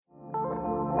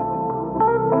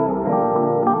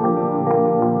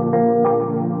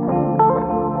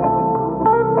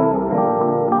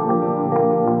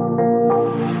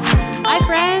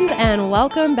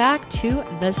Welcome back to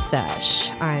The Sesh.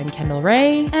 I'm Kendall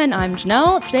Ray. And I'm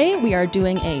Janelle. Today we are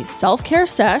doing a self-care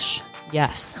sesh.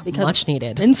 Yes, because much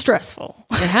needed. It's been stressful.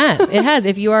 It has. It has.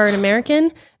 If you are an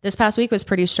American, this past week was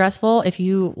pretty stressful. If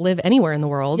you live anywhere in the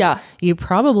world, you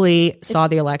probably saw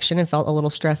the election and felt a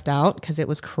little stressed out because it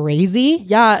was crazy.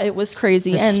 Yeah, it was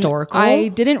crazy. Historical. And I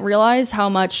didn't realize how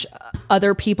much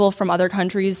other people from other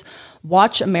countries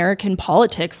watch American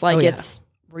politics like it's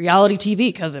reality TV,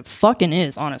 because it fucking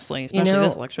is, honestly, especially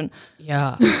this election.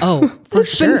 Yeah. Oh, for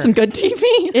it's sure. been some good TV.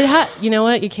 You know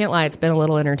what? You can't lie. It's been a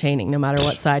little entertaining no matter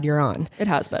what side you're on. It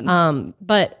has been.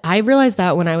 But I realized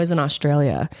that when I was in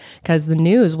Australia, because the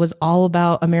news was all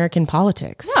about American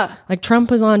politics. Yeah. Like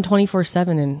Trump was on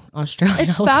 24/7 in Australia.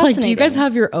 It's I was fascinating. like, do you guys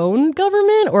have your own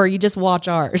government or you just watch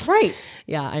ours? Right.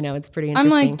 Yeah, I know. It's pretty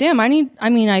interesting. I'm like, damn,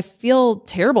 I feel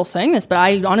terrible saying this, but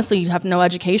I honestly have no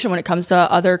education when it comes to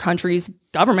other countries'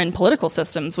 government and political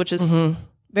systems, which is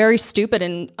very stupid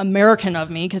and American of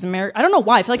me, because I don't know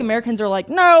why. I feel like Americans are like,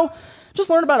 no, just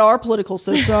learn about our political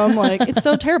system. Like, it's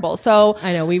so terrible. So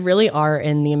I know we really are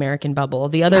in the American bubble.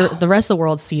 The rest of the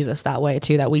world sees us that way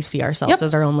too, that we see ourselves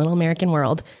as our own little American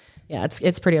world. Yeah,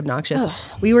 it's pretty obnoxious.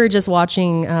 Ugh. We were just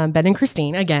watching Ben and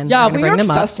Christine again. Yeah, we are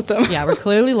obsessed with them. Yeah, we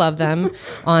clearly love them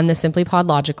on the Simply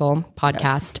Podlogical podcast.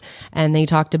 Yes. And they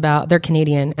talked about, they're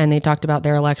Canadian, and they talked about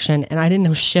their election, and I didn't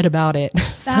know shit about it.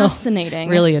 Fascinating.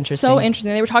 So, really interesting. So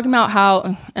interesting. They were talking about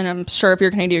how, and I'm sure if you're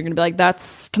Canadian, you're going to be like,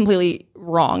 that's completely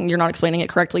wrong. You're not explaining it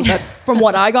correctly. But from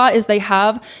what I got is they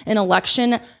have an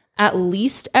election at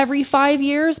least every 5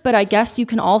 years, but I guess you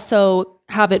can also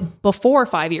have it before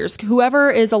 5 years.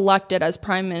 Whoever is elected as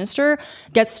prime minister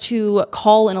gets to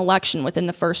call an election within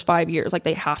the first 5 years. Like,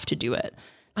 they have to do it.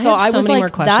 So I was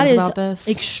like, that is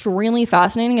extremely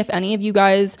fascinating. If any of you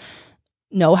guys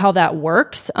know how that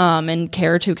works and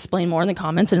care to explain more in the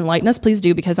comments and enlighten us, please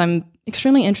do, because I'm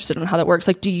extremely interested in how that works.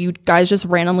 Like, do you guys just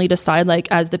randomly decide,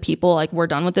 like, as the people, like, we're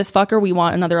done with this fucker, we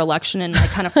want another election, and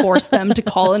like kind of force them to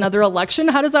call another election?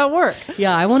 How does that work?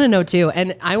 Yeah, I want to know too.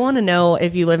 And I want to know,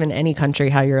 if you live in any country,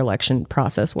 how your election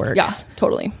process works. Yeah,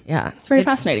 totally. Yeah. It's very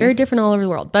fascinating. It's very different all over the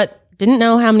world. But didn't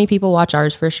know how many people watch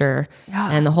ours for sure.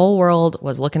 Yeah. And the whole world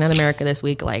was looking at America this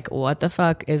week like, what the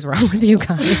fuck is wrong with you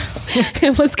guys?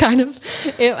 It was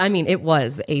it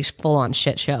was a full-on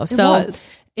shit show.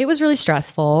 It was really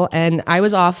stressful. And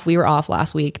we were off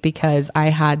last week because I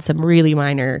had some really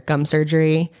minor gum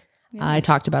surgery. Yes. I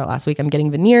talked about it last week. I'm getting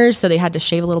veneers. So they had to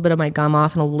shave a little bit of my gum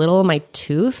off and a little of my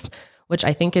tooth, which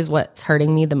I think is what's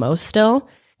hurting me the most still,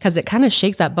 because it kind of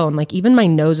shakes that bone. Like, even my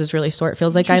nose is really sore. It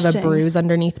feels like I have a bruise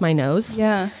underneath my nose.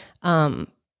 Yeah.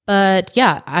 But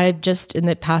yeah, I just, in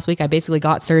the past week, I basically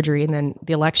got surgery, and then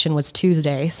the election was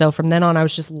Tuesday. So from then on, I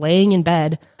was just laying in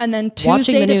bed. And then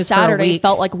Tuesday to Saturday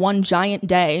felt like one giant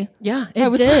day. Yeah,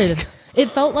 it did. It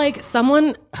felt like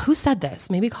who said this?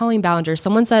 Maybe Colleen Ballinger.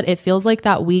 Someone said it feels like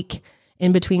that week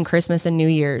in between Christmas and New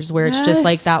Year's, where it's just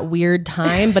like that weird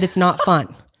time, but it's not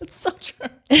fun. It's so true.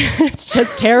 It's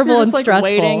just terrible and stressful.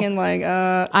 Waiting and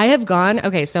I have gone.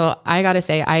 Okay, so I gotta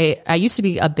say, I used to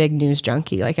be a big news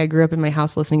junkie. Like, I grew up in my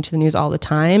house listening to the news all the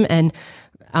time, and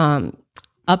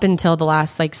up until the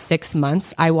last 6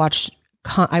 months, I watched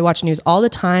news all the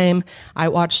time. I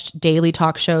watched daily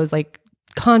talk shows, like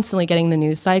constantly getting the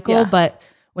news cycle. Yeah. But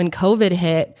when COVID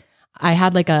hit, I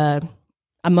had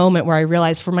a moment where I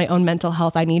realized, for my own mental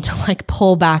health, I need to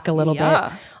pull back a little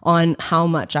bit on how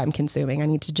much I'm consuming. I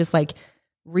need to just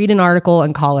read an article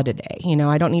and call it a day.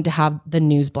 I don't need to have the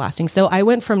news blasting. So I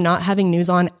went from not having news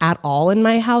on at all in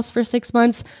my house for 6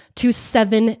 months to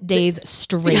 7 days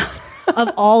straight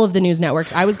of all of the news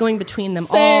networks. I was going between them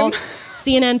all.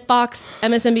 CNN, Fox,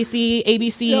 MSNBC,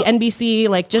 ABC,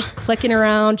 NBC, just clicking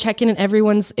around, checking in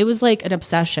everyone's. It was like an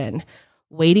obsession,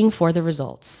 waiting for the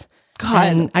results. God.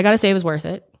 And I got to say, it was worth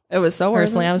it. It was so worth it.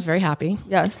 Personally, I was very happy.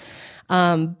 Yes.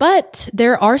 But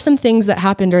there are some things that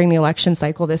happened during the election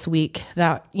cycle this week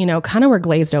that, kind of were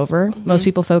glazed over. Mm-hmm. Most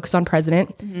people focus on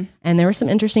president. Mm-hmm. And there were some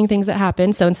interesting things that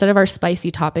happened. So instead of our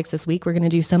spicy topics this week, we're going to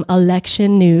do some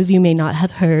election news you may not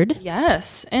have heard.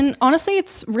 Yes. And honestly,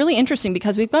 it's really interesting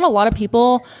because we've got a lot of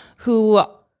people who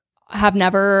have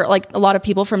never, a lot of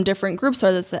people from different groups,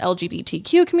 whether it's the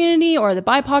LGBTQ community or the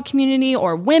BIPOC community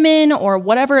or women or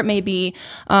whatever it may be,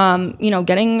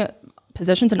 getting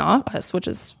positions in office, which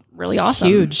is really awesome.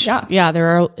 Huge. Yeah.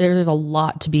 There's a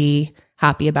lot to be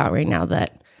happy about right now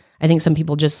that I think some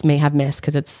people just may have missed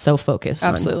because it's so focused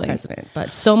on the president.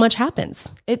 But so much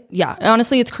happens.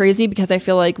 Honestly, it's crazy because I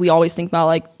feel like we always think about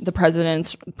like the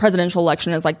presidential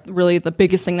election as like really the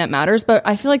biggest thing that matters. But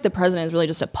I feel like the president is really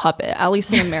just a puppet, at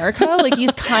least in America. Like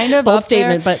he's kind of bold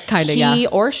statement, but kind of he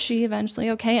or she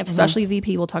eventually. Okay, especially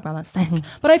VP. We'll talk about that soon.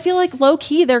 But I feel like low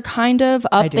key they're kind of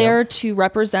up there to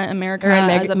represent America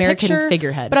as a American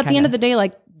figurehead. But at the end of the day,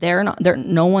 like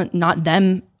not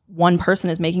them. One person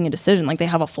is making a decision. Like they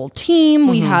have a full team.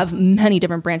 We have many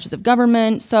different branches of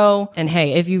government. So, and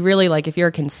hey, if you really if you're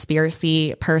a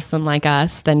conspiracy person like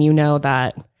us, then you know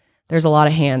that there's a lot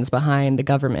of hands behind the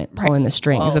government pulling the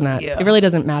strings, and that it really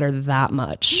doesn't matter that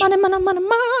much. Money.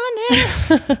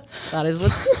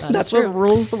 That's what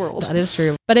rules the world. That is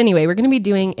true. But anyway, we're going to be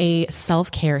doing a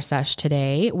self-care sesh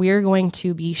today. We're going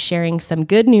to be sharing some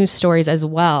good news stories as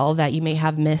well that you may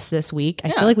have missed this week.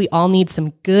 I feel like we all need some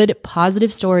good,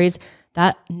 positive stories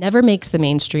that never makes the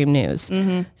mainstream news.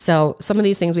 So some of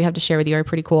these things we have to share with you are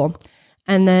pretty cool.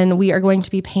 And then we are going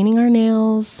to be painting our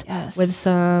nails with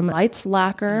some lights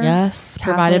lacquer. Yes,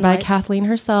 provided by Kathleen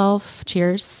herself.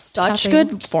 Cheers. Such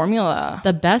good formula.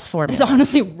 The best formula. It's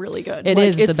honestly really good. It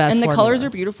is the best and the formula. colors are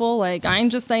beautiful. Like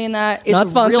I'm just saying that it's not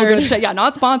sponsored. real good shit. Yeah,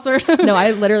 not sponsored. No, I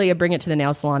literally bring it to the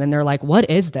nail salon and they're like, "What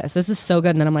is this? This is so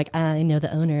good." And then I'm like, "I know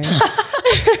the owner."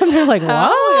 And they're like,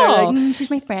 "Wow, like, she's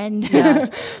my friend." Yeah.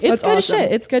 It's good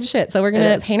shit. It's good shit. So we're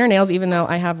gonna paint our nails, even though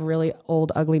I have really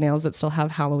old, ugly nails that still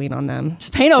have Halloween on them.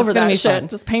 Just paint over that shit. Fun.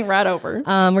 Just paint right over.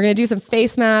 We're gonna do some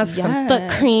face masks, some foot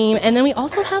cream, and then we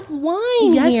also have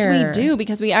wine. Yes, here. we do,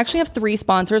 because we actually have 3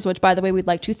 sponsors. Which, by the way, we'd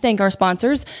like to thank our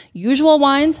sponsors: Usual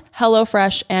Wines,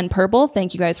 HelloFresh, and Purple.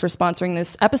 Thank you guys for sponsoring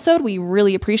this episode. We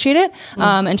really appreciate it.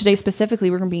 And today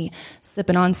specifically, we're gonna be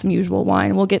sipping on some Usual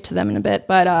Wine. We'll get to them in a bit,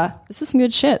 but this is some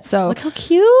good shit. So look how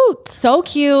cute. So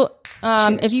cute.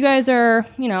 If you guys are,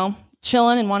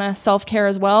 chilling and want to self-care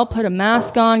as well, put a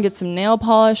mask on, get some nail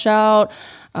polish out,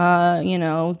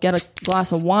 get a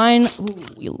glass of wine. Ooh,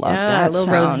 we love that. A little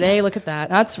sound. rosé. Look at that.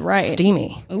 That's right.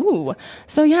 Steamy. Ooh.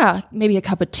 So yeah, maybe a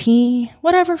cup of tea,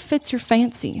 whatever fits your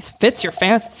fancy. Suits your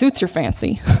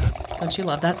fancy. Don't you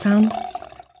love that sound?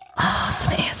 Oh,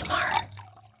 some ASMR.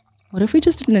 What if we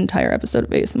just did an entire episode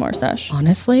of ASMR Sesh?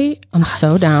 Honestly, I'm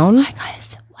so down. Hi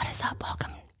guys, what is up?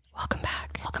 Welcome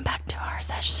back to our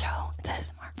Sesh show. The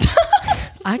ASMR.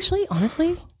 Actually,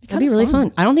 honestly, that'd be really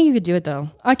fun. I don't think you could do it though.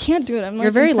 I can't do it.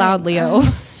 You're very loud, Leo.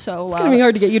 I'm so loud. It's gonna be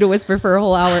hard to get you to whisper for a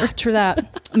whole hour. True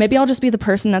that. Maybe I'll just be the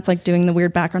person that's like doing the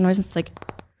weird background noise. It's like,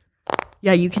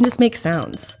 yeah, you can just make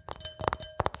sounds.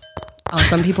 Oh,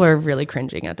 some people are really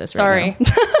cringing at this. Sorry. Right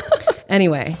now.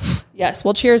 Anyway. Yes.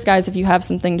 Well, cheers, guys. If you have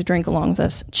something to drink along with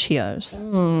us, cheers.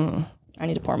 I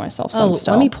need to pour myself some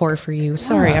still. Let me pour for you.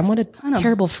 Sorry, I'm what a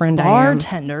terrible friend I am.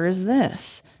 Bartender is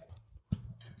this?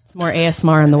 Some more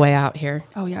ASMR on the way out here.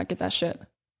 Oh yeah, get that shit.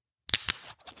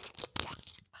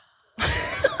 That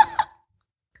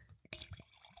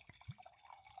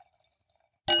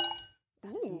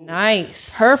is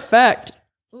nice. Perfect.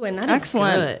 Ooh, and that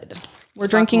excellent. Is good. We're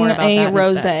drinking a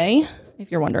rosé,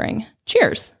 if you're wondering.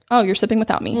 Cheers. Oh, you're sipping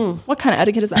without me. What kind of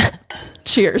etiquette is that?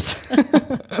 Cheers.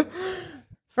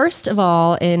 First of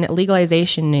all, in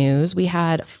legalization news, we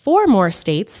had 4 more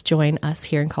states join us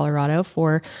here in Colorado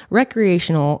for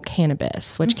recreational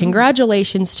cannabis, which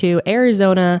congratulations to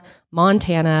Arizona,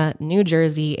 Montana, New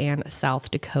Jersey, and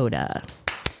South Dakota.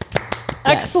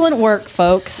 Excellent work,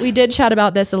 folks. We did chat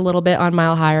about this a little bit on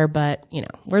Mile Higher, but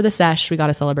we're the Sesh. We got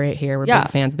to celebrate here. We're big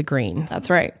fans of the green. That's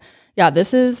right. Yeah,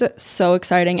 this is so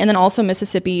exciting. And then also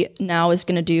Mississippi now is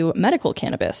going to do medical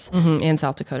cannabis. And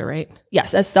South Dakota, right?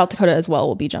 Yes, as South Dakota as well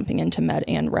will be jumping into med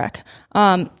and rec.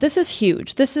 This is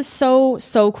huge. This is so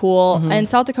cool. And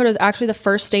South Dakota is actually the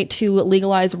first state to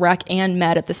legalize rec and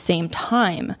med at the same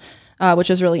time.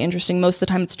 Which is really interesting. Most of the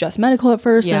time it's just medical at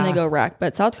first, then they go rec.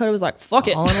 But South Dakota was like, fuck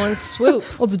it. All in one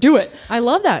swoop. Let's do it. I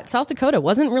love that. South Dakota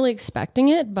wasn't really expecting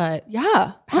it, but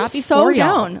yeah, happy I'm so for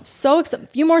down. y'all. So excited. A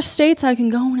few more states I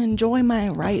can go and enjoy my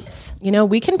rights.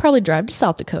 We can probably drive to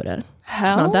South Dakota.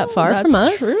 It's not that far from us.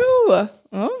 That's true.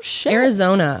 Oh, shit.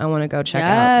 Arizona, I want to go check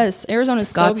out. Yes, Arizona's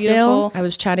so beautiful. I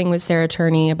was chatting with Sarah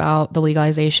Turney about the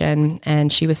legalization,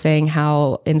 and she was saying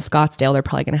how in Scottsdale, they're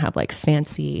probably going to have like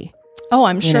fancy... Oh,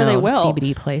 I'm sure they will.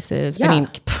 CBD places. Yeah. I mean,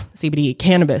 CBD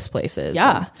cannabis places.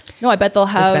 Yeah. No, I bet they'll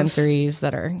have dispensaries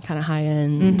that are kind of high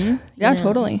end. Yeah,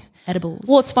 totally. Edibles.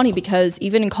 Well, it's funny because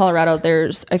even in Colorado,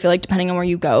 I feel like depending on where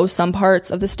you go, some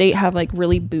parts of the state have like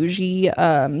really bougie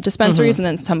dispensaries, and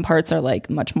then some parts are like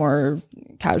much more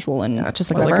casual and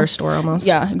just like a liquor store almost.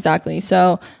 Yeah, exactly.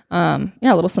 So, a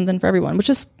little something for everyone, which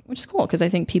is which is cool because I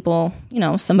think people,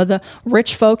 some of the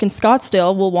rich folk in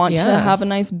Scottsdale will want to have a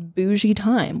nice bougie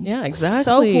time. Yeah,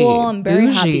 exactly. So cool. I'm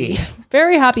very happy.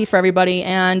 Very happy for everybody.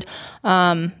 And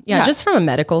just from a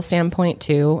medical standpoint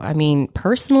too. I mean,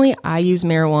 personally, I use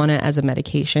marijuana as a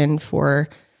medication for,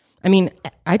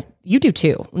 you do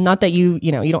too. Not that you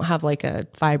don't have like a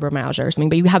fibromyalgia or something,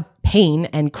 but you have pain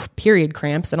and period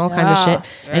cramps and all kinds of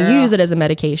shit, and you use it as a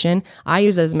medication. I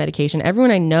use it as a medication.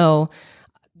 Everyone I know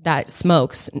that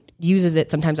smokes uses it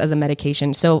sometimes as a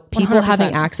medication. So people 100%.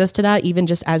 having access to that, even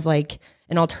just as like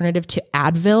an alternative to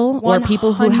Advil, or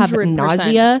people who have 100%.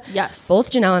 nausea. Yes. Both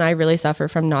Janelle and I really suffer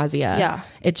from nausea. Yeah.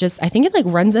 I think it like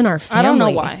runs in our family. I don't know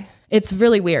why. It's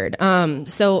really weird.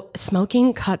 So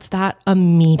smoking cuts that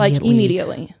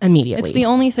immediately. It's the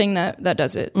only thing that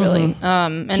does it, really.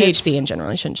 And THC in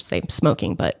general, I shouldn't just say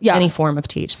smoking, but any form of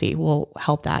THC will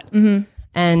help that. Mm-hmm.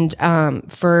 And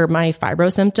for my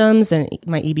fibro symptoms and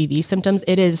my EBV symptoms,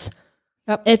 it's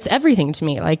everything to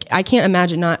me. Like, I can't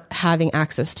imagine not having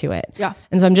access to it. Yeah.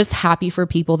 And so I'm just happy for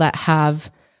people that have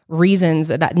reasons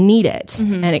that need it,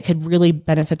 and it could really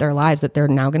benefit their lives, that they're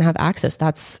now going to have access.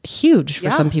 That's huge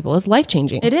for some people. It's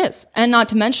life-changing. It is. And not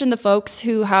to mention the folks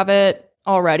who have it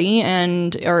already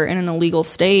and are in an illegal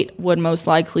state would most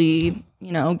likely,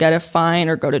 get a fine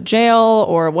or go to jail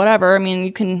or whatever. I mean,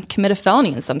 you can commit a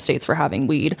felony in some states for having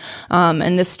weed.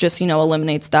 And this just,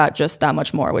 eliminates that just that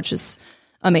much more, which is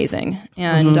amazing.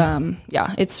 And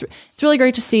it's really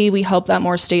great to see. We hope that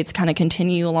more states kind of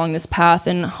continue along this path,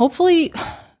 and hopefully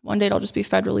one day it'll just be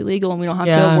federally legal and we don't have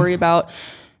to worry about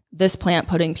this plant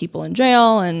putting people in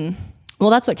jail. And well,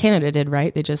 that's what Canada did,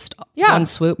 right? They just one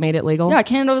swoop made it legal. Yeah,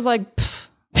 Canada was like,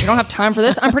 we don't have time for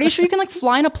this. I'm pretty sure you can like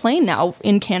fly in a plane now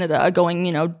in Canada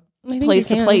going, place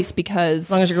to place, because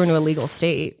as long as you're going to a legal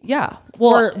state. Yeah.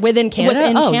 Well, or within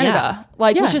Canada.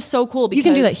 Which is so cool, because you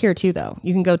can do that here too, though.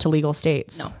 You can go to legal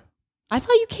states. No. I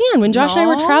thought you can. When Josh and I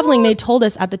were traveling, they told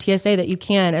us at the TSA that you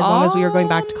can, as long as we were going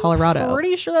back to Colorado.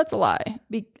 Pretty sure that's a lie.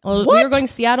 We were going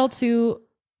Seattle to,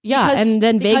 and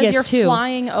then Vegas you're too.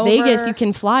 Flying over, Vegas, you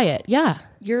can fly it. Yeah.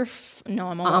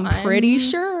 I'm pretty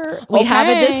sure. We have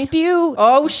a dispute.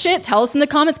 Oh shit. Tell us in the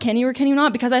comments, can you or can you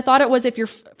not? Because I thought it was, if you're,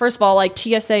 first of all, like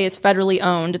TSA is federally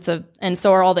owned. And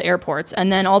so are all the airports.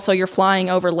 And then also you're flying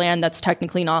over land that's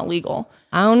technically not legal.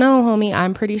 I don't know, homie.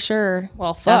 I'm pretty sure.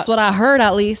 Well, fuck. That's what I heard,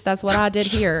 at least. That's what I did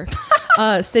hear.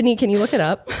 Sydney, can you look it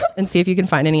up and see if you can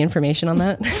find any information on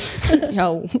that?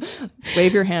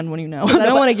 Wave your hand when you know. I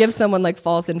don't want to give someone like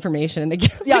false information and they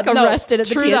get arrested at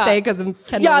the TSA because of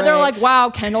Kendall Ray. They're like, wow,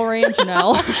 Kendall Ray and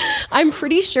Janelle. I'm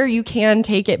pretty sure you can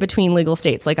take it between legal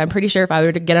states. Like, I'm pretty sure if I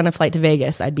were to get on a flight to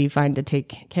Vegas, I'd be fine to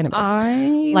take cannabis.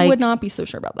 I would not be so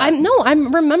sure about that. I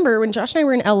remember when Josh and I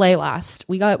were in LA last,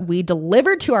 we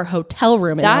delivered to our hotel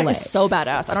room in LA. That is so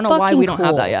badass. I don't know why we don't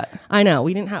have that yet. I know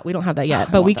we don't have that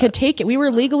yet, but we could take it. We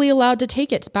were legally allowed to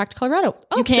take it back to Colorado.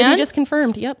 Oh, you can? Sydney just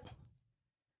confirmed. Yep.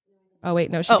 Oh wait,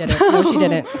 no, she didn't. No, she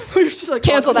didn't. We're just like,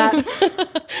 cancel that.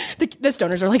 the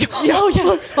stoners are like,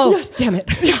 damn it.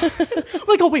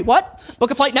 Like, oh wait, what? Book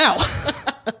a flight now.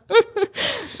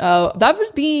 That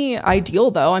would be ideal,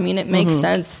 though. I mean, it makes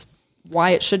sense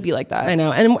why it should be like that. I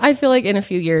know, and I feel like in a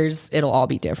few years it'll all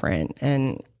be different.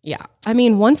 And yeah, I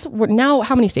mean, now,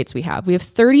 how many states we have? We have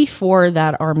 34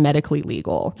 that are medically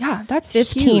legal. Yeah, that's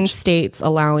 15 huge. states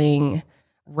allowing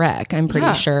rec. I'm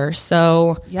pretty sure.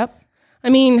 So, yep. I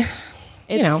mean,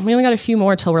 we only got a few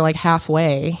more till we're like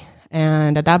halfway,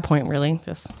 and at that point, really,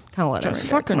 just kind of let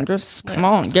it. Come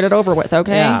on, get it over with,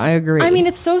 okay? Yeah, I agree. I mean,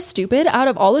 it's so stupid. Out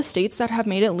of all the states that have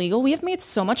made it legal, we have made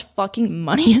so much fucking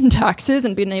money in taxes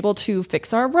and been able to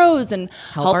fix our roads and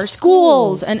help our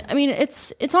schools. And I mean,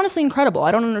 it's honestly incredible.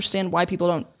 I don't understand why people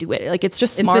don't do it. Like, it's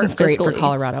just smart. It's been great for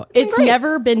Colorado. It's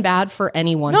never been bad for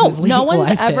anyone. No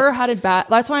one's ever had it bad.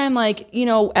 That's why I'm like,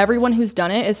 everyone who's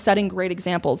done it is setting great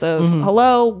examples of,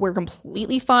 hello, we're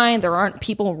completely fine. There aren't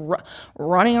people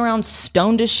running around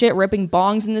stoned as shit, ripping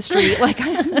bongs in the street. Like,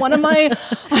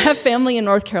 I have family in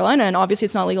North Carolina, and obviously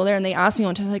it's not legal there. And they asked me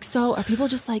one time, like, so are people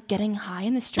just like getting high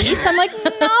in the streets? I'm like,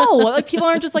 no, like people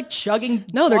aren't just like chugging.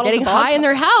 No, they're getting high in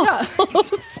their house. Yeah.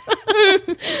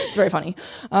 It's very funny.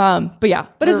 But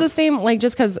it's the same. Like,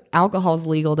 just because alcohol's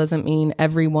legal doesn't mean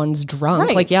everyone's drunk.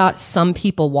 Right. Like, some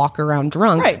people walk around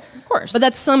drunk, right? Of course, but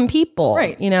that's some people,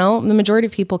 right? The majority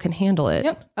of people can handle it.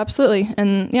 Yep, absolutely.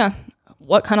 And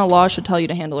what kind of law should tell you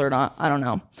to handle it or not? I don't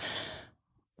know.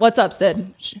 What's up,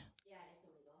 Sid?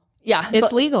 Yeah,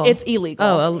 it's legal. It's illegal.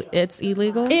 Oh, it's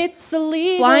illegal? It's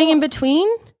illegal. Flying in between?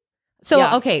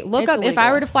 So, okay, look up. Illegal. If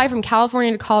I were to fly from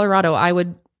California to Colorado, I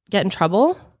would get in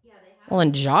trouble? Well,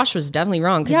 and Josh was definitely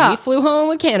wrong because we flew home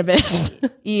with cannabis.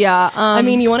 Yeah. I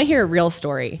mean, you want to hear a real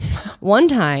story? One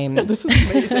time, this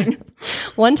is amazing.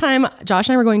 One time, Josh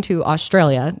and I were going to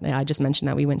Australia. Yeah, I just mentioned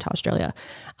that we went to Australia.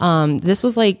 This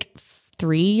was like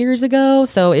 3 years ago,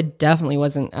 so it definitely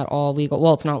wasn't at all legal.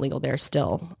 Well, it's not legal there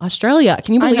still. Australia,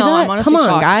 can you believe that? I'm honestly Come on,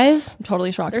 shocked. guys. I'm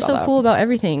totally shocked. They're so cool about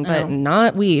everything, but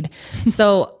not weed.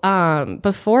 So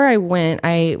before I went,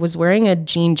 I was wearing a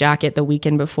jean jacket the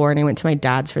weekend before, and I went to my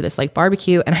dad's for this like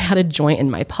barbecue, and I had a joint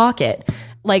in my pocket,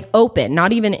 like open,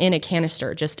 not even in a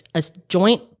canister, just a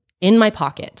joint in my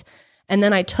pocket. And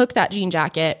then I took that jean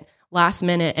jacket last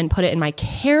minute and put it in my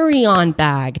carry-on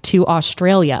bag to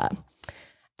Australia.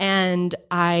 And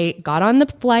I got on the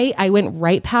flight. I went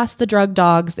right past the drug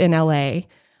dogs in LA.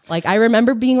 Like, I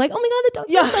remember being like, oh my God,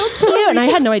 the dogs are so cute. And I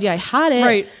had no idea I had it.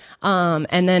 Right.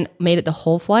 And then made it the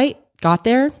whole flight, got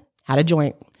there, had a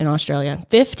joint in Australia.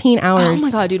 15 hours. Oh my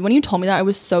God, dude. When you told me that, I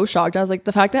was so shocked. I was like,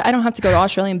 the fact that I don't have to go to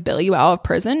Australia and bail you out of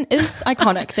prison is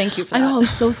iconic. Thank you for that. I know, I was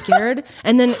so scared.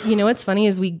 And then, you know, what's funny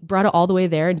is we brought it all the way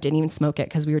there and didn't even smoke it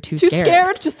because we were too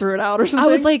scared. Just threw it out or something.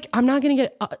 I was like, I'm not going to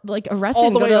get like arrested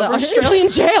and the go way to the over.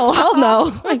 Australian jail. Hell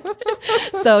no.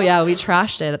 So yeah, we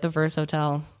trashed it at the first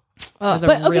hotel. It was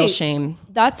a real shame.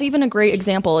 That's even a great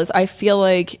example is I feel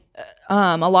like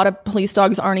a lot of police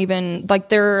dogs aren't even like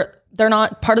they're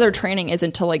not part of their training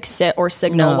isn't to like sit or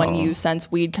signal when you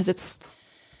sense weed because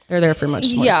they're there for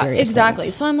much more serious exactly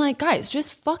things. So I'm like, guys,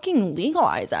 just fucking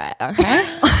legalize it,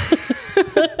 okay?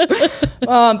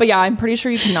 But yeah, I'm pretty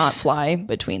sure you cannot fly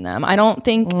between them. I don't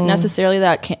think necessarily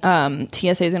that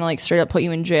TSA is gonna like straight up put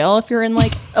you in jail if you're in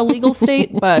like a legal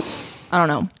state, but I don't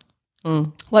know.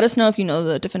 Let us know if you know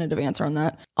the definitive answer on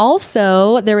that.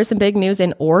 Also, there was some big news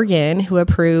in Oregon who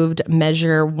approved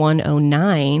Measure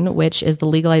 109, which is the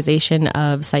legalization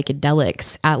of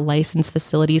psychedelics at licensed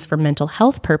facilities for mental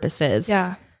health purposes.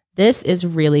 Yeah. This is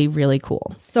really, really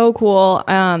cool. So cool.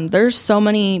 There's so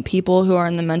many people who are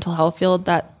in the mental health field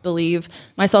that believe,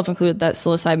 myself included, that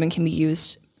psilocybin can be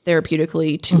used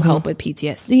therapeutically to help with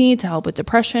PTSD, to help with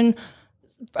depression,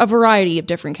 a variety of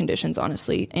different conditions,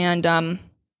 honestly. And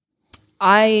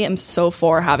I am so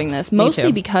for having this,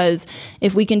 mostly because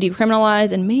if we can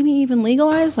decriminalize and maybe even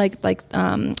legalize like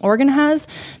Oregon has,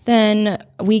 then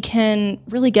we can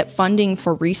really get funding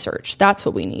for research. That's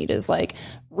what we need is like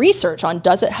research on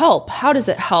does it help? How does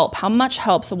it help? How much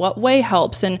helps? What way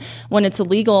helps? And when it's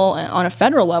illegal on a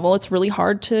federal level, it's really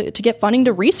hard to get funding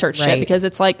to research shit because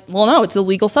it's like, well, no, it's a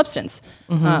legal substance.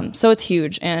 So it's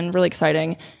huge and really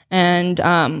exciting. And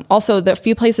also the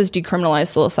few places decriminalize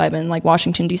psilocybin, like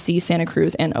Washington, D.C., Santa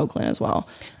Cruz, and Oakland as well.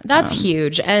 That's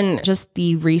huge. And just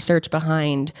the research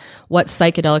behind what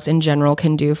psychedelics in general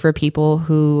can do for people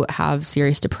who have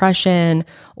serious depression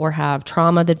or have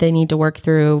trauma that they need to work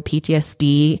through,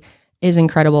 PTSD, is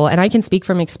incredible. And I can speak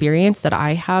from experience that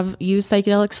I have used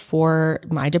psychedelics for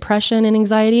my depression and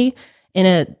anxiety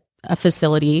in a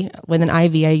facility with an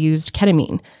IV. I used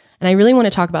ketamine. And I really want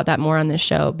to talk about that more on this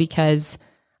show because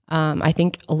I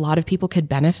think a lot of people could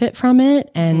benefit from it.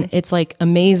 And it's like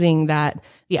amazing that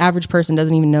the average person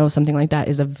doesn't even know something like that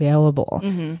is available.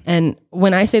 And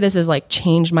when I say this has like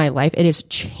changed my life, it has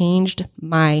changed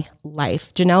my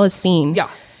life. Janelle has seen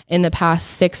in the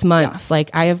past 6 months, like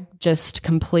I have just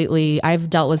I've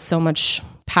dealt with so much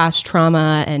past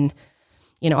trauma and,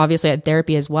 you know, obviously I had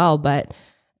therapy as well, but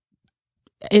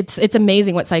it's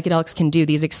amazing what psychedelics can do,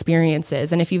 these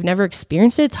experiences. And if you've never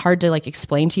experienced it, it's hard to like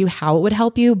explain to you how it would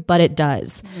help you, but it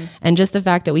does. And just the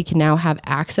fact that we can now have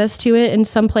access to it in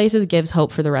some places gives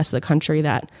hope for the rest of the country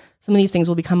that some of these things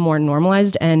will become more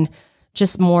normalized and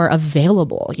just more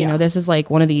available. You know, this is like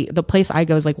one of the place I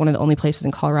go is like one of the only places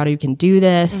in Colorado you can do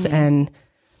this. And,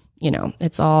 you know,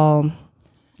 it's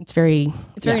very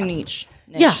niche.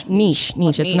 Niche.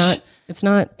 It's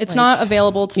not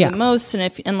available to the most.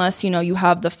 And unless, you know, you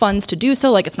have the funds to do so,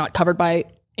 like it's not covered by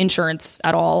insurance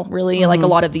at all, really, like a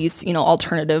lot of these, you know,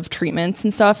 alternative treatments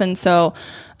and stuff. And so,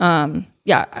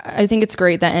 I think it's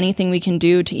great that anything we can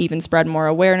do to even spread more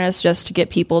awareness, just to get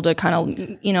people to kind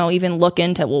of, you know, even look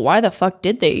into, well, why the fuck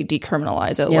did they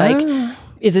decriminalize it? Like,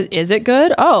 is it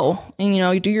good? Oh, and you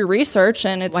know, you do your research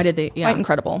and it's quite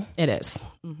incredible. It is.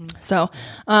 So,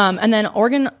 and then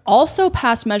Oregon also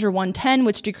passed Measure 110,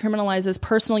 which decriminalizes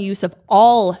personal use of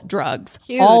all drugs,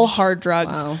 all hard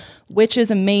drugs, which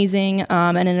is amazing.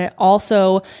 And then it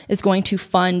also is going to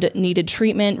fund needed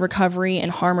treatment, recovery,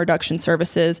 and harm reduction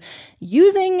services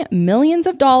using millions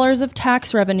of dollars of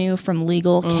tax revenue from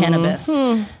legal cannabis,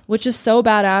 which is so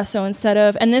badass. So instead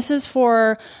of, and this is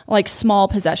for like small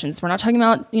possessions. We're not talking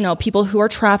about, you know, people who are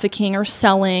trafficking or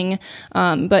selling,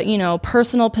 but, you know,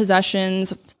 personal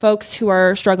possessions, folks who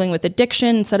are struggling with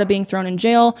addiction. Instead of being thrown in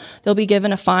jail, they'll be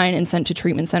given a fine and sent to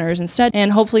treatment centers instead.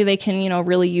 And hopefully they can, you know,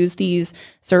 really use these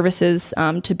services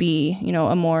to be, you know,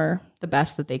 a more the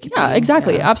best that they can. Yeah,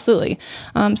 exactly. Yeah. Absolutely.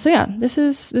 So yeah, this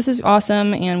is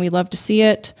awesome and we love to see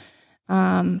it.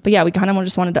 But yeah, we kind of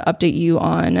just wanted to update you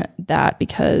on that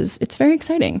because it's very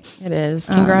exciting. It is.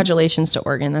 Congratulations to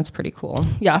Oregon. That's pretty cool.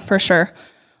 Yeah, for sure.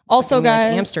 Also,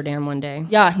 guys, like Amsterdam one day.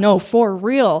 Yeah, no, for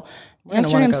real.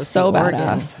 Amsterdam's so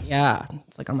badass. Yeah,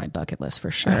 it's like on my bucket list for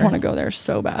sure. I want to go there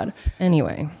so bad.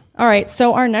 Anyway. All right.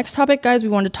 So our next topic, guys, we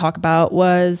wanted to talk about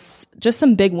was just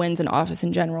some big wins in office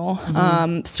in general.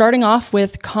 Starting off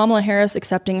with Kamala Harris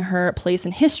accepting her place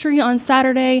in history on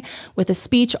Saturday with a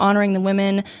speech honoring the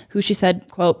women who she said,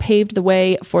 quote, paved the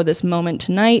way for this moment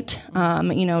tonight.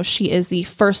 You know, she is the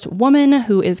first woman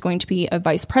who is going to be a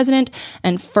vice president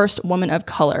and first woman of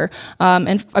color.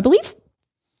 And I believe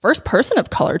first person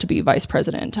of color to be vice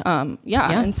president.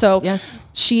 Yeah. And so yes.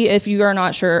 She, if you are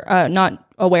not sure, not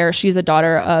aware, she's a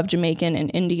daughter of Jamaican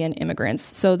and Indian immigrants.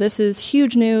 So this is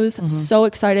huge news. So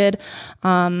excited.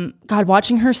 God,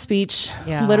 watching her speech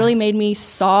literally made me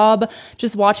sob.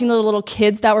 Just watching the little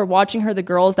kids that were watching her, the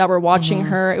girls that were watching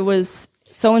her. It was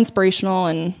so inspirational.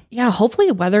 And yeah,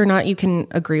 hopefully whether or not you can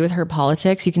agree with her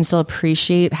politics, you can still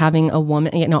appreciate having a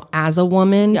woman, you know, as a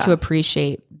woman to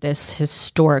appreciate this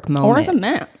historic moment. Or as a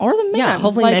man. Yeah,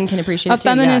 hopefully like men can appreciate it too.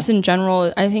 Feminists in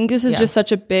general. I think this is just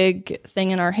such a big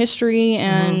thing in our history.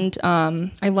 And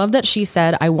I love that she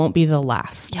said, I won't be the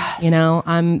last. Yes. You know,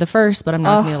 I'm the first, but I'm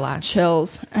not going to be the last.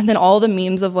 Chills. And then all the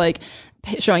memes of like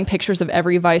showing pictures of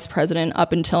every vice president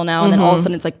up until now. And then all of a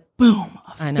sudden it's like, boom,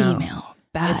 a female.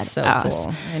 Badass. It's so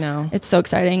cool. I know. It's so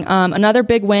exciting. Another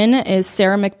big win is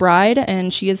Sarah McBride,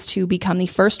 and she is to become the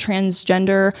first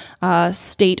transgender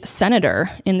state senator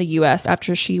in the U.S.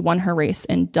 after she won her race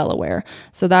in Delaware.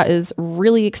 So that is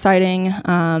really exciting.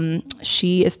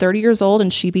 She is 30 years old,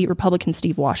 and she beat Republican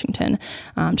Steve Washington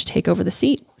to take over the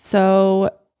seat. So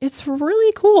it's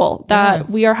really cool that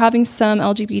we are having some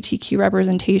LGBTQ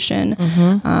representation.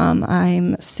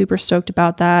 I'm super stoked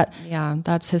about that. Yeah,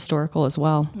 that's historical as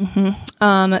well.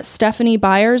 Stephanie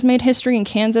Byers made history in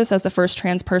Kansas as the first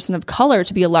trans person of color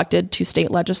to be elected to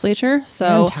state legislature.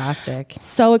 So fantastic.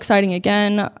 So exciting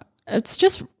again. It's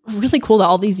just really cool that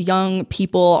all these young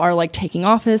people are like taking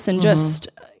office and just,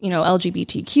 you know,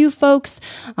 LGBTQ folks,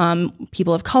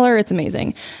 people of color. It's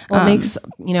amazing. Well, it makes,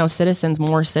 you know,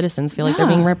 more citizens feel like they're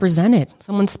being represented.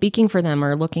 Someone's speaking for them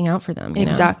or looking out for them.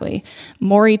 Exactly.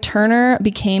 Maury Turner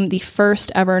became the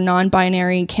first ever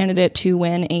non-binary candidate to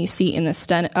win a seat in the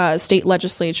state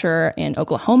legislature in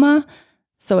Oklahoma.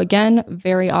 So again,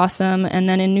 very awesome. And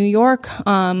then in New York,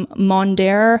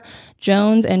 Mondaire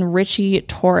Jones and Richie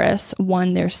Torres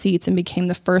won their seats and became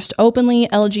the first openly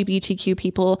LGBTQ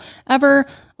people ever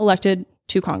elected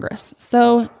to Congress.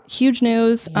 So huge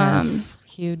news. Yes,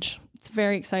 huge. It's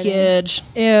very exciting. Huge.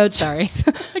 Sorry.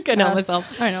 I couldn't help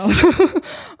myself. I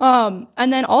know.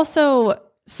 And then also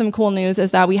some cool news is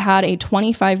that we had a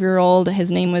 25-year-old,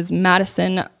 his name was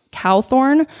Madison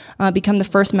Cawthorn, become the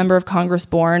first member of Congress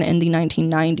born in the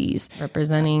 1990s.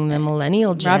 Representing the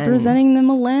millennial gen. Representing the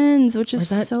millens, which is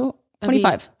so...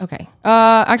 25. Okay.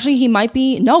 Actually, he might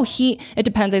be. No, it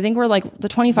depends. I think we're like the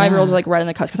 25-year-olds are like right in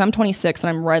the cusp because I'm 26 and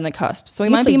I'm right in the cusp. So he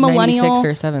might be like millennial.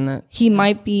 96 or 7. He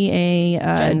might be a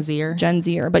Gen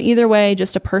Zer. But either way,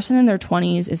 just a person in their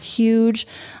 20s is huge.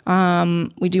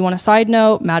 We do want a side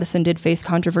note. Madison did face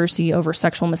controversy over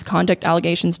sexual misconduct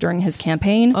allegations during his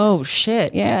campaign. Oh,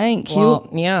 shit. Yeah, ain't cute. Well,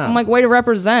 yeah. I'm like, way to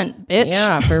represent, bitch.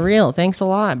 Yeah, for real. Thanks a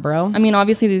lot, bro. I mean,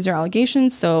 obviously these are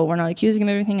allegations, so we're not accusing him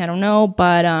of anything. I don't know,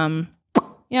 but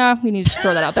yeah, we need to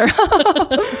throw that out there.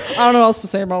 I don't know what else to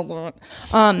say about that.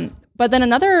 But then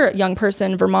another young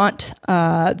person, Vermont,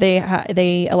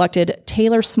 they elected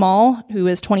Taylor Small, who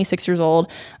is 26 years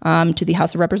old, to the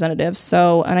House of Representatives.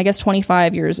 So, and I guess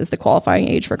 25 years is the qualifying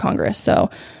age for Congress. So,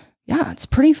 yeah, it's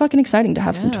pretty fucking exciting to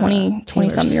have some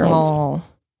 20-something-year-olds.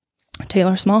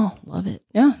 Taylor Small. Love it.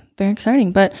 Yeah, very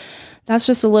exciting. But that's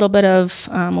just a little bit of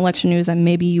election news that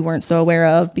maybe you weren't so aware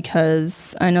of,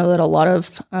 because I know that a lot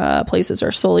of places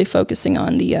are solely focusing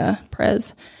on the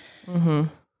prez.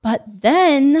 But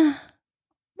then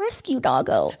rescue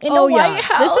doggo in the White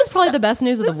House. This is probably the best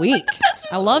news of the week. Like the best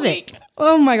I love it.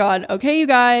 Oh my God. Okay, you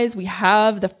guys, we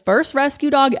have the first rescue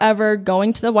dog ever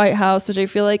going to the White House, which I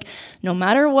feel like no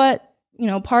matter what,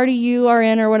 party you are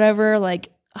in or whatever, like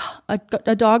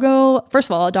a doggo, first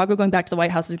of all, a doggo going back to the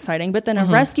White House is exciting, but then a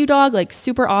rescue dog, like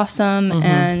super awesome.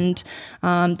 And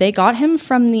they got him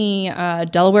from the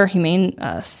Delaware Humane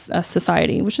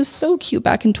Society, which is so cute,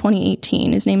 back in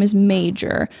 2018. His name is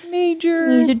Major.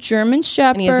 He's a German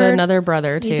Shepherd. And he has another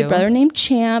brother too. He's a brother named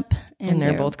Champ. And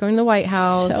they're both going to the White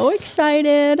House. So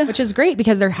excited. Which is great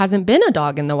because there hasn't been a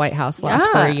dog in the White House last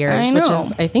 4 years. Which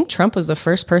is, I think Trump was the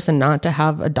first person not to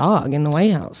have a dog in the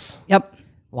White House. Yep.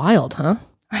 Wild, huh?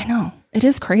 I know. It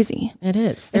is crazy. It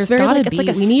is. There's very gotta like, be. It's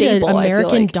like a we need an staple,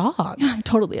 American dog. Yeah,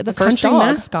 totally. The country first dog.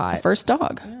 mascot. The first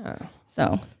dog. Yeah.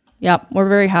 So, yeah, we're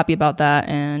very happy about that.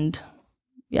 And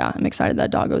yeah, I'm excited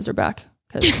that doggos are back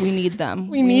because we need them.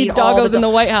 we need doggos in the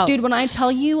White House. Dude, when I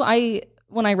tell you,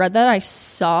 when I read that, I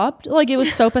sobbed. Like, it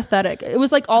was so pathetic. It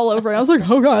was like all over. And I was like,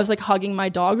 oh God, I was like hugging my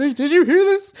dog. Like, did you hear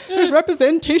this? There's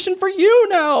representation for you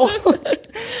now.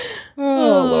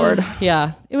 Oh Lord.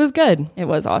 Yeah, it was good. It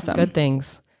was awesome. Good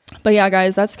things. But yeah,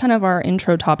 guys, that's kind of our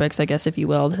intro topics, I guess, if you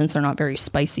will, since they're not very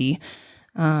spicy.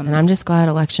 And I'm just glad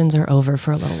elections are over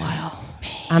for a little while.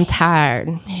 I'm tired.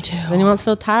 Me too. Does anyone else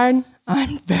feel tired?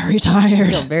 I'm very tired. I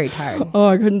feel very tired. Oh,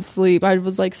 I couldn't sleep. I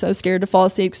was like so scared to fall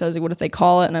asleep because I was like, what if they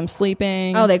call it and I'm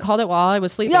sleeping? Oh, they called it while I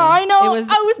was sleeping. Yeah, I know. I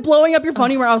was blowing up your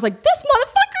phone where I was like, this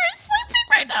motherfucker is sleeping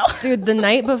right now. Dude, the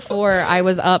night before I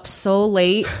was up so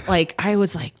late, like I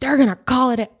was like, they're going to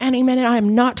call it at any minute.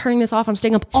 I'm not turning this off. I'm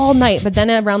staying up all night. But then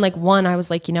around like 1, I was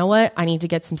like, you know what? I need to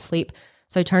get some sleep.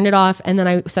 So I turned it off and then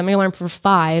I set my alarm for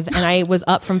 5 and I was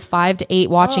up from 5 to 8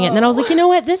 watching it. And then I was like, you know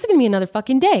what? This is going to be another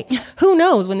fucking day. Who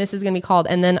knows when this is going to be called?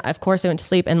 And then of course I went to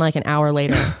sleep and like an hour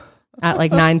later at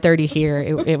like 9:30 here,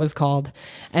 it was called.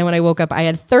 And when I woke up, I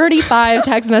had 35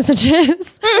 text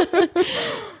messages.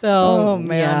 So,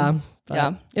 man.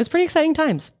 Yeah. It was pretty exciting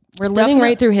times. We're living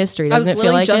right through history. Doesn't it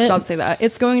feel like it? I was just about to say that.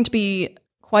 It's going to be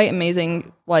quite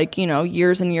amazing, like,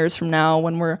 years and years from now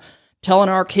when we're telling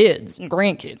our kids and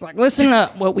grandkids, like, listen to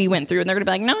what we went through. And they're going to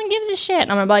be like, no one gives a shit.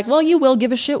 And I'm going to be like, well, you will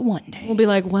give a shit one day. We'll be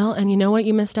like, well, and you know what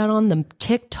you missed out on? The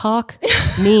TikTok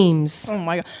memes. Oh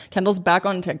my God. Kendall's back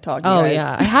on TikTok. Oh guys.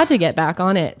 yeah. I had to get back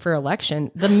on it for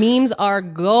election. The memes are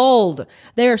gold.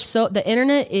 They are the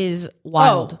internet is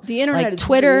wild. Oh, the internet like is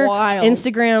Twitter, wild.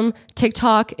 Instagram,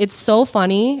 TikTok. It's so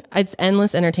funny. It's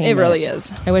endless entertainment. It really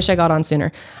is. I wish I got on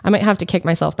sooner. I might have to kick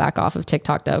myself back off of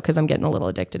TikTok though, because I'm getting a little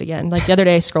addicted again. Like the other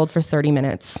day I scrolled for 30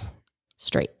 minutes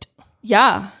straight.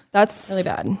 Yeah. That's really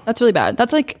bad. That's really bad.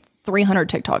 That's like 300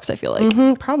 TikToks, I feel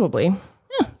like. Probably.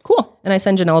 Yeah. Cool. And I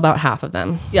send Janelle about half of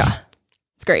them. Yeah.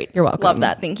 It's great. You're welcome. Love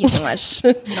that. Thank you so much.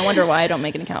 No wonder why I don't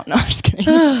make an account. No, I'm just kidding.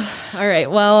 All right.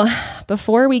 Well,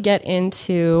 before we get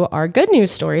into our good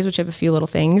news stories, which have a few little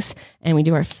things, and we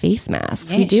do our face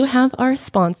masks, we do have our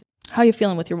sponsor. How are you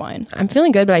feeling with your wine? I'm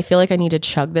feeling good, but I feel like I need to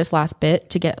chug this last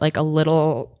bit to get like a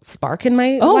little spark in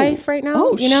my life right now.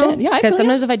 Oh, shit. Yeah, because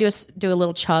sometimes if I do a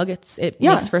little chug, it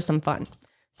makes for some fun.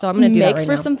 So I'm going to do that right now. Makes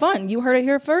for some fun. You heard it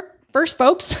here first,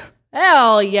 folks.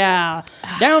 Hell yeah.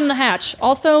 Down the hatch.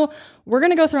 Also, we're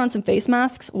going to go throw on some face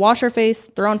masks, wash our face,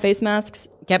 throw on face masks.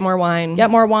 Get more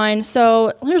wine.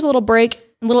 So here's a little break,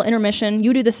 a little intermission.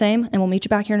 You do the same, and we'll meet you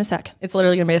back here in a sec. It's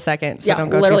literally going to be a second, so don't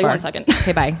go literally too far. 1 second.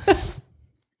 Okay, bye.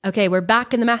 Okay, we're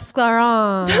back and the masks are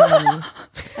on.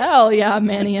 Hell yeah,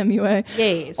 Manny MUA.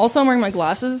 Yes. Also, I'm wearing my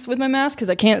glasses with my mask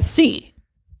because I can't see.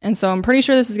 And so I'm pretty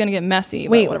sure this is going to get messy.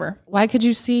 Wait, whatever. Why could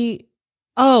you see?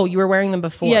 Oh, you were wearing them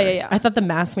before. Yeah. I thought the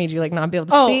mask made you like not be able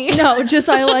to see. No, just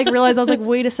I realized I was like,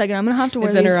 wait a second, I'm going to have to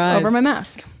wear these over my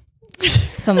mask.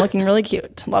 So I'm looking really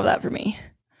cute. Love that for me.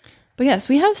 But yes,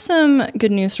 we have some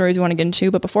good news stories we want to get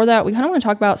into. But before that, we kind of want to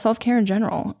talk about self-care in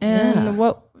general and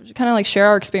what kind of like share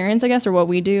our experience, I guess, or what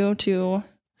we do to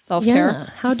self-care. Yeah.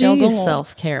 How do you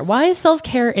self-care? Why is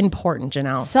self-care important,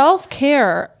 Janelle?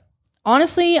 Self-care,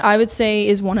 honestly, I would say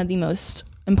is one of the most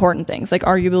important things, like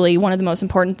arguably one of the most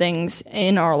important things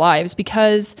in our lives,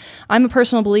 because I'm a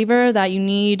personal believer that you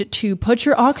need to put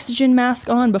your oxygen mask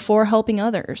on before helping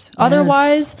others. Yes.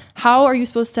 Otherwise, how are you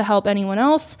supposed to help anyone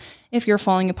else if you're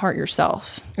falling apart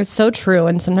yourself? It's so true.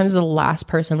 And sometimes the last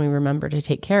person we remember to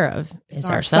take care of is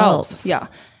ourselves. Yeah.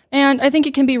 And I think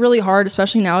it can be really hard,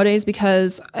 especially nowadays,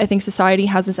 because I think society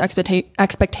has this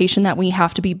expectation that we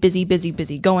have to be busy,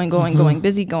 going,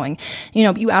 busy, going. You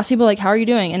know, you ask people like, how are you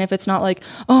doing? And if it's not like,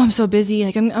 oh, I'm so busy,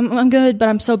 like I'm good, but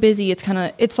I'm so busy.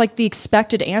 It's like the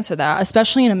expected answer that,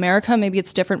 especially in America, maybe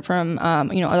it's different from,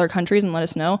 other countries, and let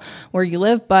us know where you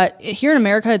live. But here in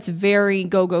America, it's very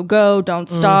go, don't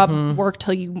stop, work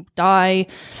till you die.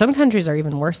 Some countries are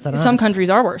even worse than us. Some countries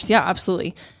are worse. Yeah,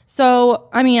 absolutely. So,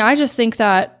 I mean, I just think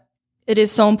that it is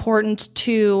so important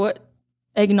to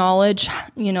acknowledge,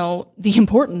 the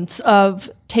importance of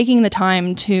taking the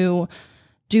time to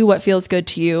do what feels good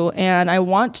to you. And I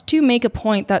want to make a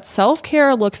point that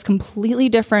self-care looks completely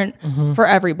different for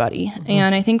everybody.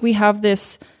 And I think we have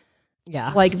this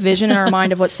like vision in our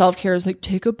mind of what self-care is, like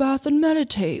take a bath and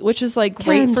meditate, which is like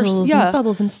Candles great for and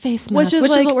bubbles and face masks, which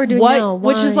like is what we're doing now.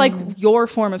 Which is like your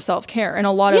form of self-care and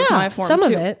a lot of my form some too.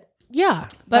 of it. Yeah,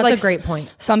 but that's a great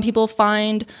point. Some people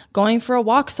find going for a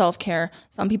walk self-care.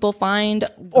 Some people find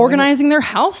organizing their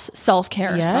house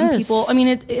self-care. Yes. Some people, I mean,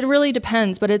 it really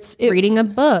depends, but it's reading a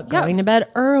book, going to bed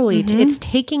early. It's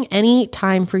taking any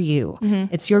time for you.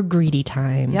 It's your greedy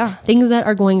time. Yeah. Things that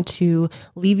are going to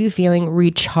leave you feeling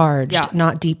recharged,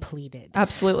 not depleted.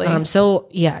 Absolutely. So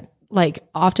yeah, like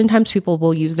oftentimes people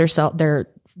will use their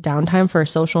downtime for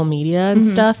social media and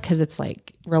stuff because it's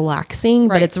like relaxing,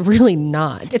 but it's really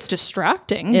not. It's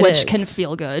distracting, which can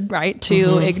feel good, right?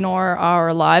 To ignore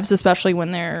our lives, especially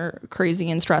when they're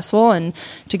crazy and stressful, and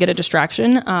to get a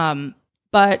distraction.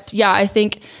 But yeah, I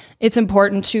think it's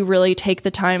important to really take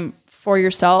the time for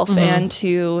yourself and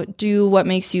to do what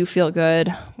makes you feel good,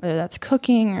 whether that's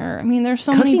cooking or, I mean, there's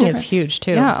so many Cooking is huge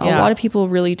too. Yeah, a lot of people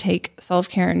really take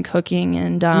self-care in cooking,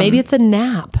 and maybe it's a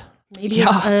nap. Maybe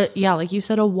it's like you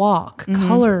said, a walk,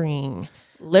 coloring,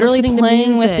 literally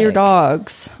playing with your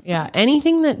dogs. Yeah.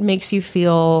 Anything that makes you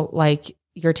feel like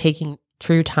you're taking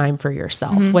true time for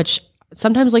yourself, which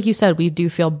sometimes, like you said, we do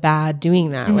feel bad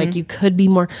doing that. Like you could be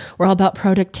more, we're all about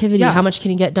productivity. How much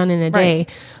can you get done in a day?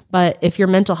 But if your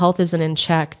mental health isn't in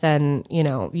check, then,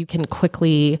 you can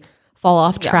quickly fall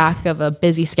off track of a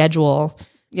busy schedule.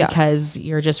 Because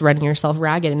you're just running yourself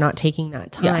ragged and not taking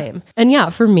that time.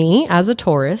 And for me as a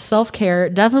Taurus, self-care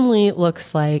definitely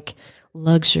looks like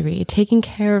luxury, taking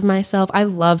care of myself. I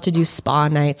love to do spa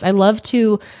nights. I love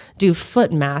to do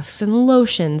foot masks and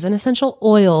lotions and essential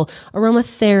oil,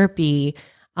 aromatherapy,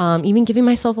 even giving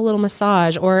myself a little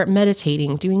massage or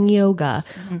meditating, doing yoga.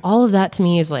 All of that to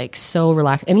me is like so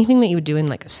relaxed. Anything that you would do in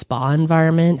like a spa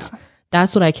environment,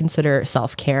 that's what I consider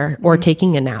self-care, or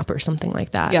taking a nap or something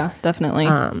like that. Yeah, definitely.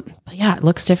 But yeah, it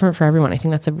looks different for everyone. I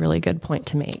think that's a really good point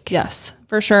to make. Yes,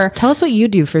 for sure. Tell us what you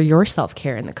do for your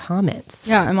self-care in the comments.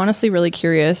 Yeah, I'm honestly really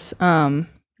curious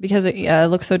because it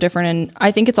looks so different. And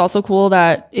I think it's also cool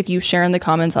that if you share in the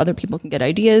comments, other people can get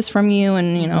ideas from you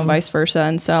and, vice versa.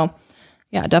 And so,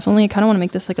 yeah, definitely kind of want to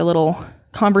make this like a little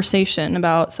conversation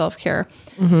about self-care.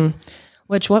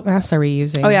 What masks are we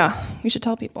using? Oh yeah, we should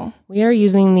tell people. We are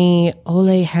using the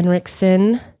Ole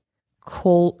Henriksen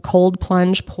cold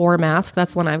plunge pore mask.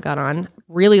 That's the one I've got on.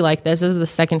 Really like this. This is the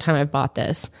second time I've bought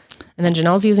this. And then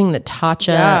Janelle's using the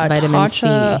Tatcha vitamin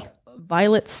C.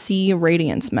 Violet C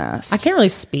radiance mask. I can't really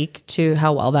speak to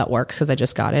how well that works because I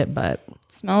just got it, but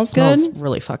smells good. Smells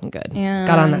really fucking good. And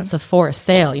got on that Sephora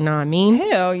sale, you know what I mean?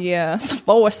 Hell yeah,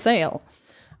 Sephora sale.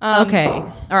 Okay.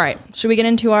 All right. Should we get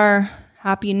into our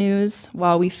happy news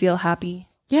while we feel happy?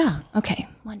 Yeah. Okay.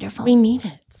 Wonderful. We need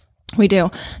it. We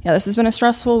do. Yeah, this has been a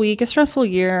stressful week, a stressful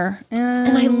year.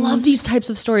 And I love these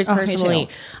types of stories personally.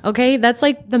 Okay, that's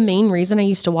like the main reason I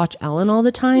used to watch Ellen all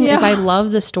the time is I love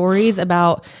the stories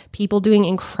about people doing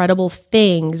incredible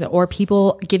things or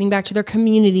people giving back to their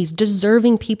communities,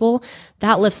 deserving people.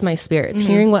 That lifts my spirits.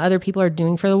 Hearing what other people are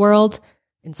doing for the world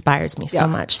inspires me so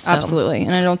much. So. Absolutely.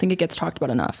 And I don't think it gets talked about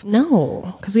enough.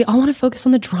 No, because we all want to focus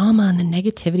on the drama and the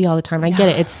negativity all the time. I get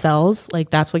it. It sells.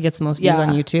 Like that's what gets the most views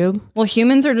on YouTube. Well,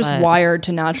 humans are just wired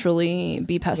to naturally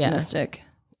be pessimistic.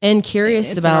 And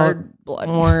curious about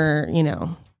more,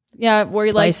 where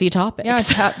spicy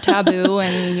topics. Yeah, taboo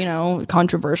and,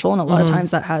 controversial. And a lot of times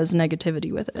that has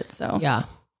negativity with it. So yeah.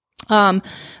 But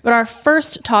our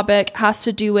first topic has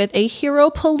to do with a hero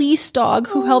police dog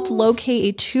who helped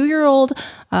locate a 2-year-old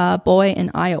boy in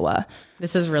Iowa.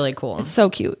 This is really cool. It's so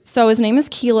cute. So his name is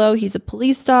Kilo. He's a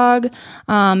police dog.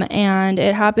 And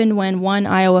it happened when one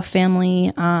Iowa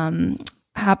family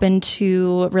happened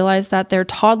to realize that their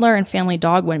toddler and family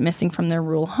dog went missing from their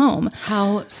rural home.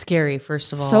 How scary,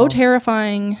 first of all. So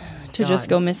terrifying to just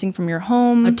go missing from your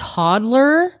home. A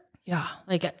toddler? Yeah.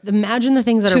 Like imagine the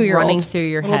things that are running through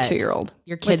your head. 2-year-old.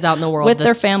 Your kids out in the world. With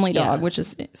their family dog, which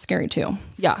is scary too.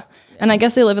 Yeah. And I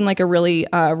guess they live in like a really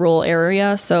rural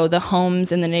area. So the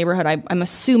homes in the neighborhood, I'm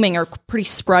assuming are pretty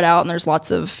spread out and there's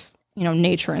lots of,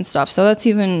 nature and stuff. So that's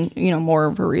even, more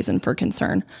of a reason for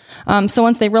concern. So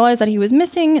once they realized that he was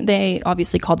missing, they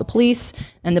obviously called the police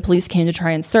and the police came to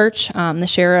try and search. The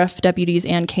sheriff, deputies,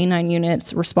 and canine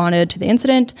units responded to the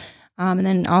incident. And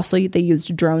then also they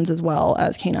used drones as well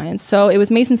as canines. So it was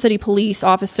Mason City Police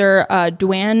Officer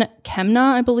Duane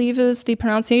Kemna, I believe is the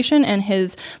pronunciation, and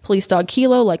his police dog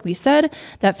Kilo, like we said,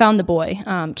 that found the boy.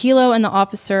 Kilo and the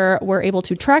officer were able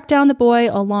to track down the boy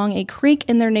along a creek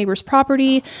in their neighbor's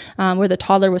property, where the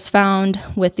toddler was found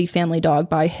with the family dog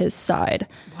by his side.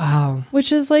 Wow.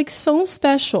 Which is like so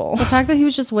special. The fact that he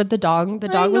was just with the dog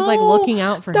was like looking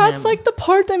out for him. That's like the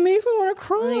part that makes me want to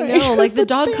cry. I know, like the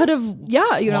dog could have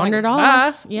wandered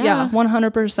off. Yeah,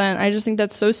 100%. I just think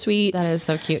that's so sweet. That is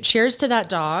so cute. Cheers to that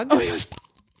dog. Oh, yes.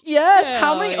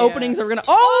 How many openings are we gonna?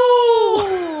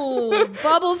 Oh,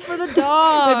 bubbles for the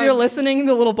dog. If you're listening,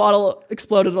 the little bottle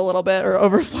exploded a little bit or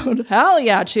overflowed. Hell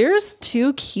yeah! Cheers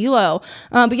to Kilo.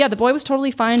 But yeah, the boy was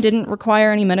totally fine. Didn't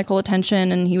require any medical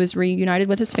attention, and he was reunited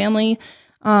with his family.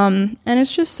 And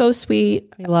it's just so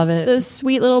sweet. I love it. The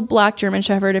sweet little black German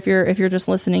Shepherd. If you're just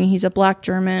listening, he's a black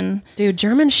German. Dude,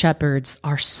 German Shepherds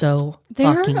are so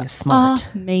fucking smart.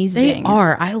 Amazing. They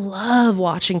are. I love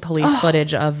watching police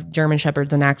footage of German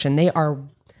Shepherds in action. They're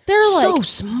so like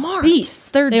smart. Beasts.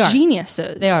 They're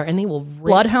geniuses. They are, and they will rip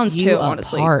bloodhounds you too. apart,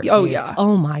 Honestly. Oh yeah.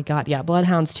 Oh my god. Yeah,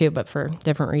 bloodhounds too, but for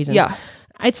different reasons. Yeah.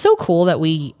 It's so cool that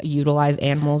we utilize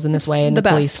animals in this way in the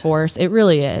police force. It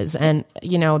really is. And,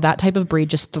 that type of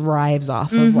breed just thrives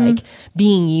off of like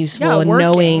being useful and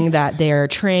knowing that they're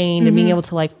trained and being able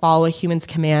to like follow a human's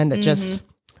command that just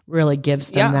really gives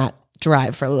them that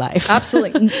drive for life.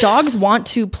 Absolutely. Dogs want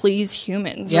to please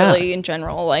humans really in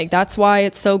general. Like that's why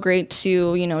it's so great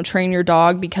to, train your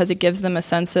dog, because it gives them a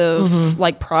sense of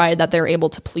like pride that they're able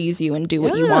to please you and do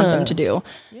what you want them to do.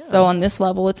 Yeah. So on this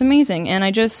level, it's amazing. And I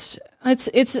just,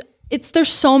 there's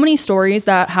so many stories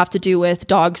that have to do with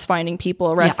dogs finding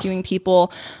people, rescuing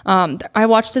people. I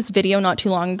watched this video not too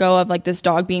long ago of like this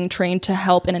dog being trained to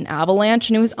help in an avalanche,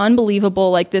 and it was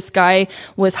unbelievable. Like this guy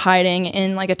was hiding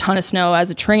in like a ton of snow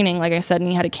as a training, like I said, and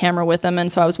he had a camera with him. And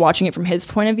so I was watching it from his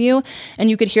point of view, and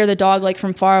you could hear the dog like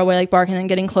from far away, like barking and then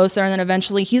getting closer. And then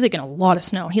eventually he's like in a lot of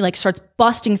snow. He like starts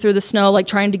busting through the snow, like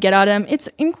trying to get at him. It's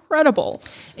incredible.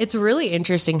 It's really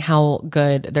interesting how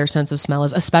good their sense of smell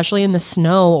is, especially in the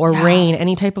snow or rain,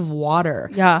 any type of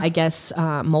water. Yeah. I guess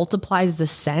multiplies the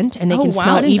scent, and they can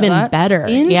smell even better.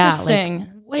 Interesting. Yeah,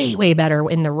 like way better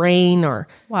in the rain or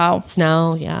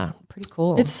snow. Yeah. Pretty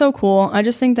cool. It's so cool. I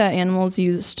just think that animals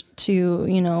used to,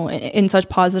 in such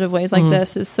positive ways like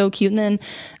this is so cute. And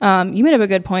then you made up a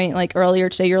good point like earlier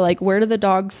today. You're like, where do the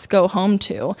dogs go home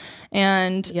to?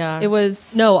 And it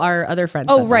was our other friend.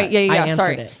 Oh, right. Yeah.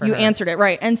 Sorry. You answered it.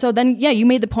 Right. And so then, you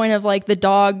made the point of like the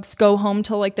dogs go home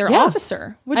to like their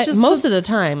officer, which is most of the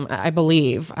time, I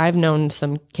believe I've known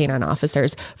some canine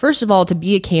officers. First of all, to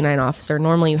be a canine officer,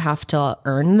 normally you have to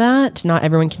earn that. Not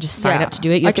everyone can just sign up to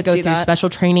do it. You have to go through special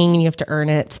training and you have to earn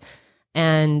it.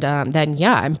 And then,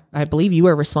 I believe you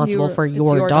are responsible for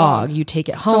your dog. You take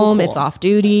it home. Cool. It's off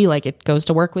duty. Like it goes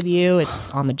to work with you.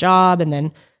 It's on the job. And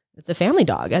then it's a family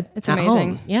dog. It's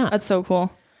amazing. Home. Yeah. That's so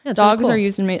cool. Yeah, dogs are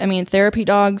used in, therapy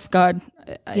dogs. God,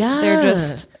 they're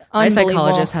just my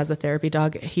psychologist has a therapy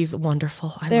dog. He's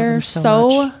wonderful. I love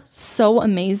him so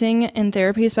amazing in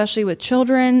therapy, especially with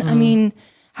children. I mean,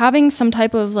 having some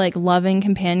type of like loving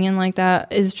companion like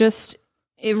that is just,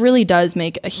 it really does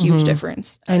make a huge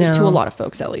difference to a lot of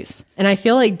folks, at least. And I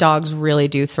feel like dogs really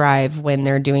do thrive when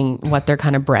they're doing what they're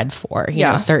kind of bred for. You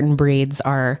know, certain breeds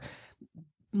are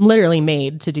literally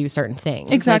made to do certain things.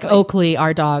 Exactly. Like Oakley,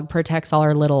 our dog, protects all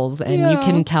our littles, and you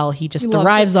can tell he just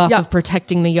thrives off of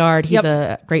protecting the yard. He's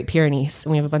a Great Pyrenees,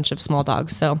 and we have a bunch of small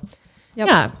dogs. So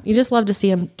yeah, you just love to see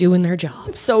them doing their job.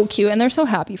 It's so cute, and they're so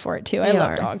happy for it too. I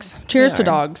love dogs. Cheers to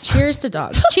dogs. Cheers to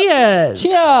dogs. Cheers.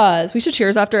 Cheers. We should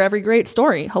cheers after every great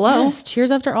story. Hello. Yes,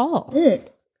 cheers after all.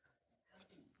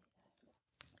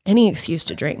 Any excuse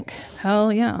to drink.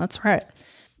 Hell yeah, that's right.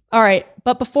 All right,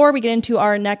 but before we get into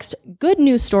our next good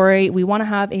news story, we want to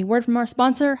have a word from our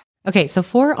sponsor. Okay, so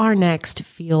for our next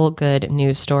feel-good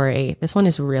news story, this one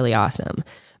is really awesome.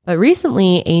 But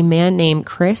recently, a man named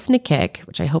Chris Nikic,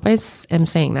 which I hope I am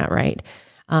saying that right,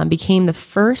 became the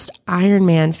first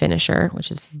Ironman finisher,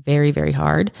 which is very, very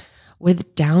hard,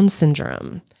 with Down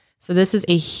syndrome. So this is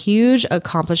a huge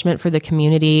accomplishment for the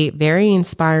community, very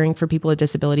inspiring for people with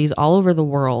disabilities all over the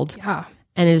world. Yeah.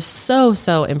 And is so,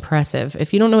 so impressive.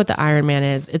 If you don't know what the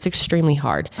Ironman is, it's extremely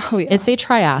hard. Oh, yeah. It's a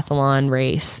triathlon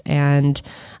race, and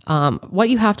what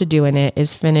you have to do in it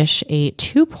is finish a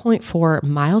 2.4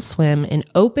 mile swim in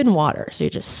open water. So you're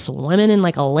just swimming in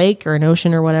like a lake or an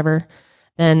ocean or whatever.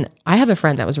 Then I have a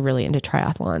friend that was really into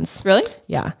triathlons. Really?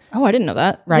 Yeah. Oh, I didn't know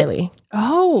that. Riley.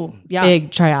 Oh, yeah.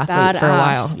 Big triathlete for a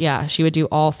while. Badass. Yeah. She would do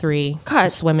all three, God.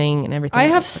 swimming and everything. I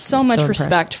have It's so much impressive.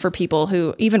 respect for people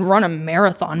who even run a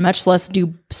marathon, much less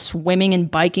do swimming and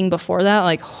biking before that.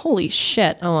 Like, holy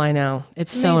shit. Oh, I know.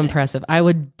 It's so impressive. I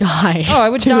would die. Oh, I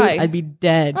would die. I'd be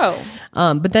dead. Oh.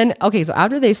 But then, okay, so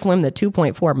after they swim the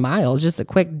 2.4 miles, just a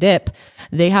quick dip,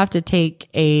 they have to take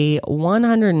a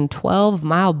 112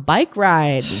 mile bike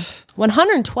ride.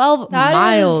 112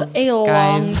 miles. That is a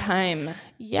guys. long time.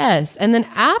 Yes. And then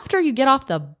after you get off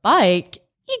the bike,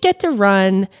 you get to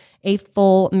run a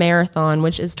full marathon,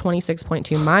 which is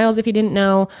 26.2 miles, if you didn't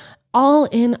know, all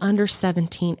in under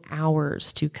 17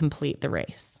 hours to complete the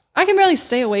race. I can barely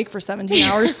stay awake for 17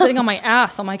 hours sitting on my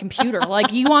ass on my computer.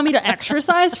 Like, you want me to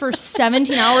exercise for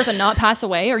 17 hours and not pass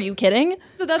away? Are you kidding?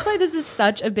 So that's why this is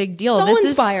such a big deal. So This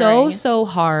inspiring. is so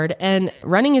hard. And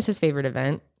running is his favorite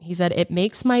event. He said, it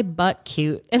makes my butt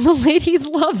cute and the ladies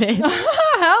love it.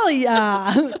 Hell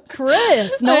yeah.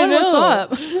 Chris, no one, what's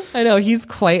up? I know. He's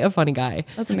quite a funny guy.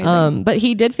 That's amazing. But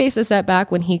he did face a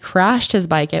setback when he crashed his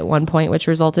bike at one point, which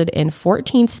resulted in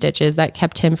 14 stitches that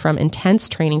kept him from intense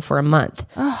training for a month.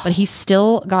 But he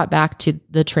still got back to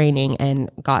the training and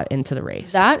got into the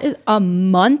race. That is a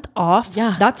month off.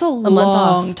 Yeah. That's a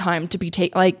long time to be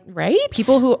taking. Like, right?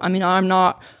 people who, I mean, I'm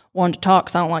not one to talk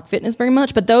because I don't like fitness very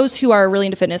much, but those who are really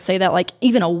into fitness say that like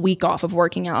even a week off of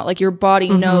working out, like your body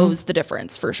knows the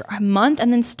difference for sure. A month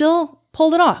and then still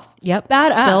pulled it off. Yep.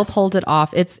 Badass. Still pulled it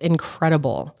off. It's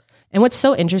incredible. And what's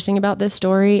so interesting about this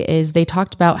story is they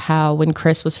talked about how when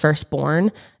Chris was first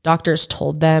born, doctors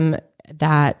told them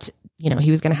that, you know,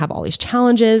 he was going to have all these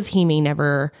challenges. He may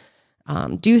never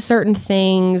do certain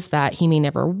things, that he may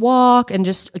never walk, and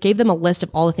just gave them a list of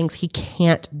all the things he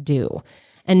can't do,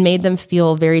 and made them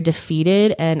feel very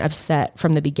defeated and upset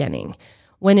from the beginning.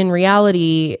 When in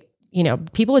reality, you know,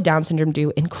 people with Down syndrome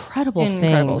do incredible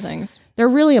things. They're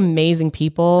really amazing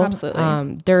people.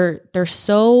 Absolutely. They're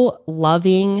so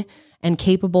loving and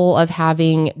capable of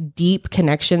having deep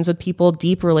connections with people,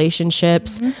 deep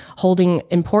relationships, holding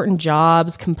important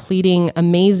jobs, completing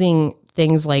amazing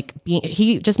things like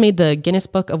he just made the Guinness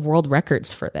Book of World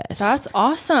Records for this. That's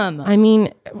awesome. I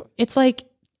mean, it's like,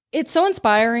 It's so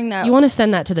inspiring that you want to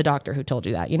send that to the doctor who told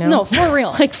you that, you know? No, for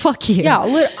real. Like, fuck you.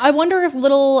 Yeah. I wonder if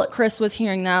little Chris was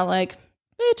hearing that, like,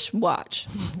 bitch, watch.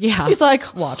 Yeah. He's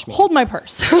like, watch me. Hold my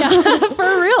purse. Yeah,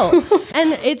 for real.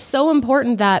 And it's so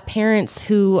important that parents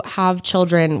who have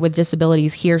children with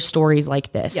disabilities hear stories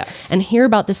like this. Yes. And hear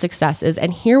about the successes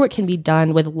and hear what can be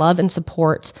done with love and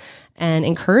support and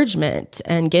encouragement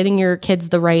and getting your kids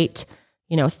the right,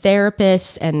 you know,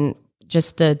 therapists and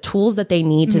just the tools that they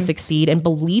need to succeed, and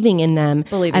believing in them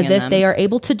as if they are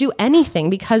able to do anything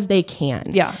because they can.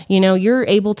 Yeah. You know, you're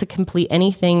able to complete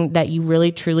anything that you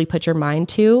really truly put your mind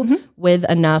to with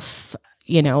enough,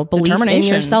 you know, belief in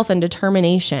yourself and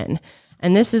determination.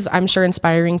 And this is, I'm sure,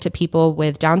 inspiring to people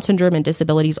with Down syndrome and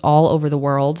disabilities all over the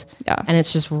world. Yeah. And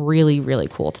it's just really, really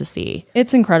cool to see.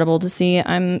 It's incredible to see.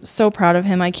 I'm so proud of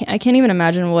him. I can't even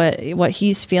imagine what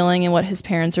he's feeling and what his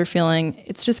parents are feeling.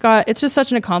 It's just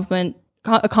such an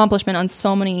accomplishment on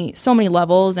so many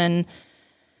levels. And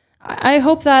I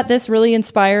hope that this really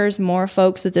inspires more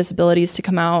folks with disabilities to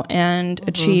come out and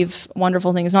achieve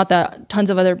wonderful things. Not that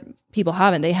tons of other people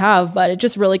haven't, they have, but it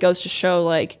just really goes to show,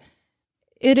 like,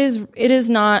 it is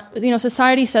not, you know,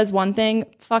 society says one thing,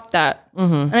 fuck that.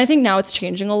 And I think now it's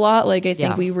changing a lot. Like, I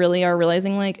think we really are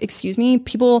realizing, like, excuse me,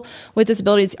 people with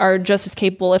disabilities are just as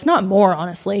capable, if not more,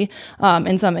 honestly,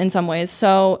 in some ways.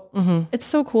 So it's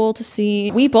so cool to see.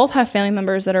 We both have family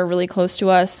members that are really close to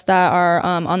us that are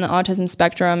on the autism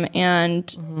spectrum.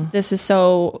 And this is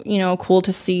so, you know, cool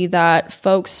to see that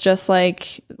folks just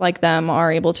like them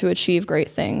are able to achieve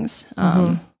great things.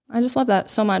 I just love that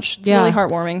so much. It's really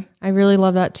heartwarming. I really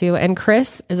love that too. And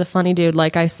Chris is a funny dude.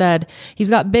 Like I said, he's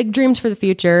got big dreams for the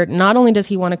future. Not only does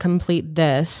he want to complete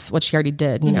this, which he already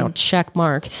did, you know, check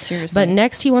mark. Seriously. But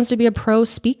next he wants to be a pro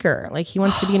speaker. Like, he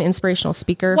wants to be an inspirational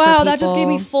speaker. Wow, for people. that just gave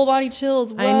me full body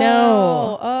chills. Wow. I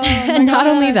know. Oh, and not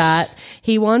only that,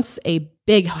 he wants a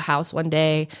big house one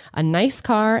day, a nice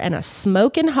car, and a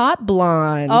smoking hot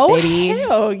blonde, baby.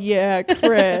 Hell yeah,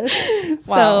 Chris.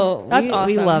 Wow, So that's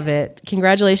awesome. We love it.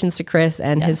 Congratulations to Chris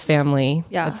and his family.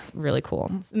 Yeah. It's really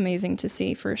cool. It's amazing to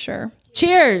see for sure.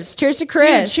 Cheers. Cheers to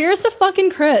Chris. Dude, cheers to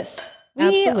fucking Chris. We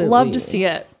Absolutely. love to see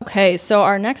it. Okay, so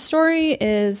our next story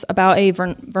is about a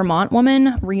Vermont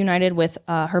woman reunited with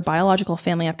her biological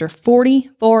family after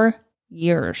 44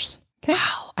 years. Okay.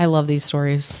 Wow. I love these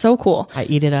stories. So cool. I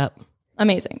eat it up.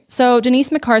 Amazing. So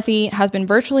Denise McCarthy has been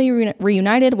virtually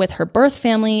reunited with her birth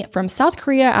family from South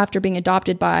Korea after being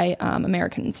adopted by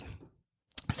Americans.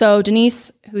 So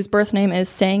Denise, whose birth name is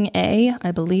Sang A,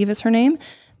 I believe is her name,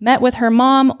 met with her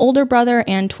mom, older brother,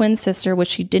 and twin sister, which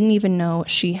she didn't even know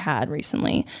she had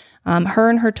recently. Her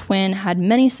and her twin had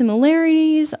many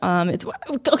similarities.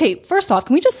 Okay, first off,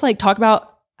 can we just like talk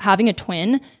about having a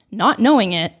twin, not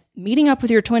knowing it, meeting up with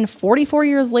your twin 44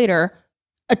 years later,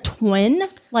 a twin?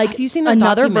 Like, have you seen that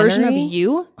another version of documentary?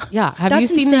 you? Yeah. Have you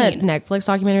seen the Netflix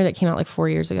documentary that came out like 4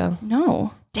 years ago?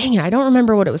 No. Dang it. I don't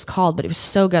remember what it was called, but it was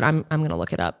so good. I'm going to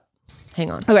look it up.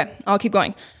 Hang on. Okay. I'll keep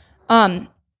going.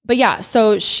 But yeah,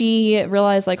 so she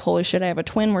realized like, holy shit, I have a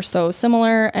twin. We're so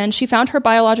similar. And she found her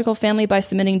biological family by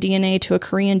submitting DNA to a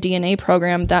Korean DNA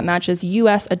program that matches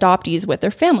US adoptees with their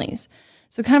families.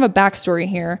 So kind of a backstory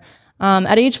here.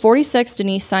 At age 46,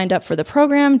 Denise signed up for the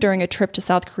program during a trip to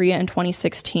South Korea in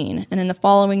 2016. And in the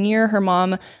following year, her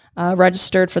mom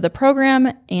registered for the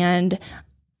program and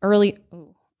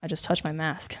I just touched my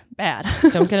mask. Bad.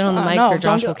 Don't get it on the mics or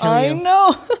Josh will kill you. I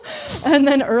know. And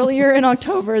then earlier in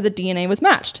October, the DNA was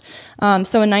matched. So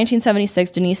in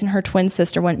 1976, Denise and her twin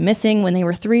sister went missing when they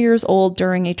were 3 years old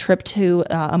during a trip to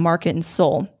a market in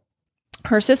Seoul.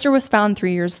 Her sister was found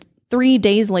 3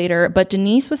 days later, but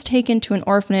Denise was taken to an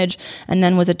orphanage and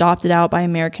then was adopted out by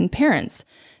American parents.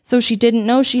 So she didn't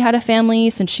know she had a family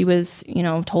since she was,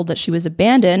 told that she was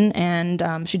abandoned,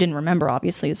 and she didn't remember,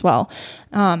 obviously, as well.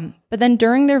 But then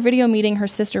during their video meeting, her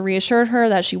sister reassured her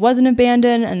that she wasn't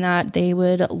abandoned and that they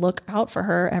would look out for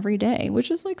her every day, which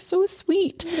is like so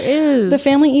sweet. It is. The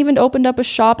family even opened up a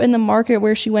shop in the market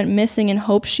where she went missing in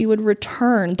hopes she would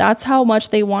return. That's how much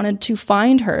they wanted to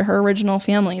find her original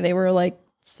family. They were like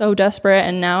so desperate,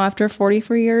 and now after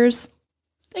 44 years,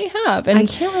 they have. And I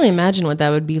can't really imagine what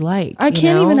that would be like. I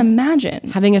can't even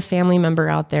imagine. Having a family member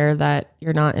out there that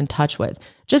you're not in touch with.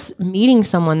 Just meeting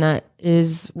someone that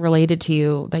is related to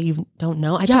you that you don't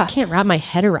know. I just can't wrap my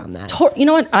head around that. You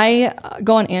know what? I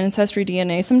go on Ancestry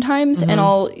DNA sometimes, and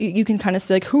you can kind of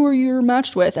say like, who are you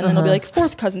matched with? And then it'll be like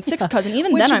 4th cousin, 6th cousin.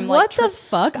 Even then I'm like, what the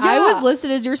fuck? I was listed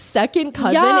as your 2nd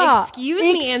cousin. Excuse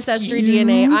me, Ancestry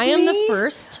DNA. I am the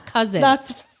 1st cousin.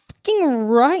 That's fucking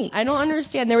right. I don't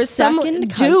understand. There was some Second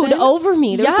dude cousin? over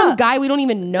me. There was some guy we don't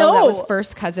even know that was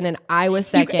 1st cousin, and I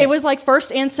was 2nd. It was like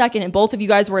 1st and 2nd, and both of you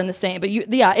guys were in the same. But it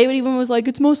even was like,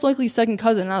 it's most likely 2nd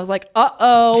cousin. And I was like,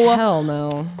 uh-oh. Hell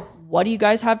no. What do you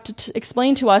guys have to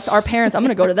explain to us, our parents? I'm going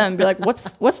to go to them and be like,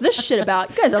 what's this shit about?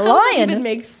 You guys are lying. That even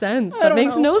makes sense. That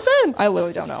makes no sense. I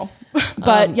literally don't know.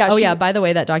 But yeah. By the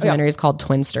way, that documentary is called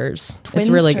Twinsters. It's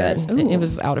really good. It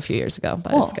was out a few years ago,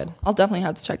 but it's good. I'll definitely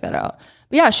have to check that out.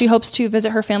 But yeah, she hopes to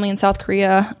visit her family in South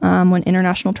Korea when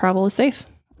international travel is safe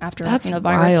after the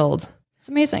virus. Wild. It's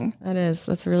amazing. That is.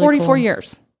 That's really 44 cool.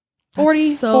 years. That's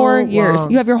 44 so years.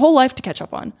 long. You have your whole life to catch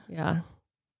up on. Yeah.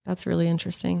 That's really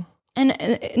interesting. And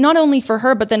not only for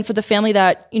her, but then for the family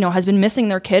that, has been missing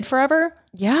their kid forever.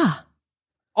 Yeah.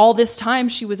 All this time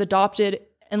she was adopted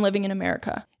and living in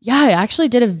America. Yeah, I actually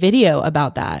did a video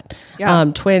about that. Yeah.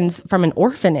 Twins from an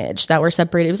orphanage that were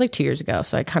separated. It was like 2 years ago,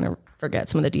 so I kind of forget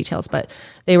some of the details, but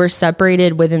they were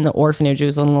separated within the orphanage. It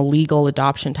was an illegal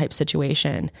adoption type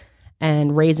situation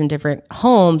and raised in different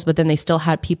homes, but then they still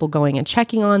had people going and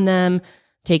checking on them,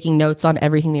 taking notes on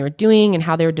everything they were doing and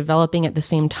how they were developing at the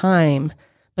same time,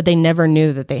 but they never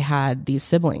knew that they had these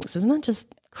siblings. Isn't that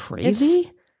just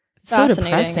crazy? It's so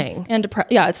depressing. And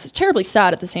it's terribly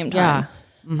sad at the same time.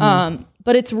 Yeah. Mm-hmm.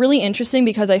 But it's really interesting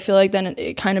because I feel like then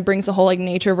it kind of brings the whole like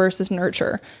nature versus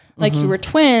nurture. Like you were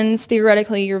twins,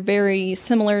 theoretically you're very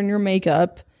similar in your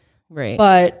makeup, right?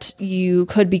 But you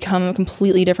could become a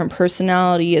completely different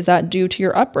personality. Is that due to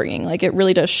your upbringing? Like it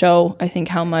really does show, I think,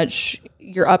 how much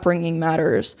your upbringing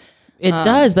matters. It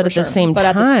does, but at the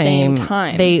same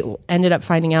time, they ended up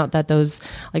finding out that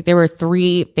there were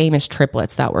 3 famous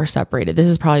triplets that were separated. This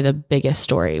is probably the biggest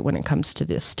story when it comes to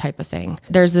this type of thing.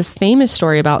 There's this famous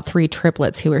story about 3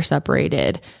 triplets who were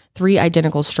separated. 3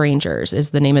 identical strangers is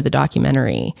the name of the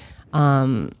documentary.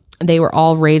 They were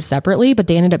all raised separately, but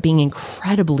they ended up being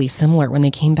incredibly similar when they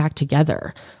came back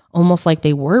together. Almost like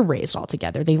they were raised all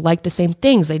together. They liked the same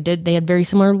things. They had very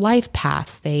similar life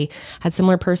paths. They had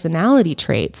similar personality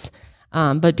traits.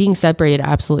 But being separated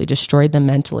absolutely destroyed them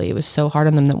mentally. It was so hard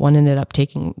on them that one ended up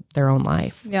taking their own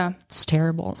life. Yeah. It's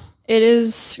terrible. It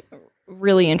is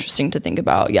really interesting to think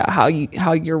about. Yeah. How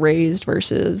you're raised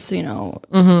versus,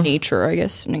 nature, I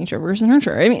guess, nature versus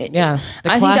nurture. I mean, yeah. The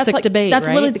classic debate. That's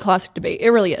right? literally the classic debate. It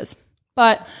really is.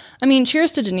 But I mean,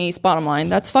 cheers to Denise, bottom line.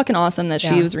 That's fucking awesome that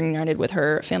she was reunited with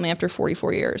her family after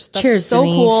 44 years. That's cheers, so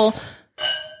Denise. Cool.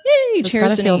 Yay.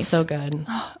 Cheers, Denise. Feels so good.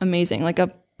 Amazing. Like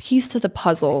a piece to the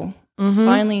puzzle.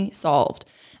 Finally solved.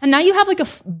 And now you have like a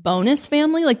bonus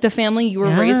family, like the family you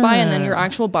were raised by, and then your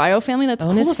actual bio family. That's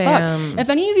bonus cool as fuck. If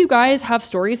any of you guys have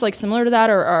stories like similar to that,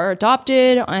 or are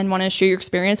adopted and want to share your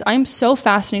experience, I'm so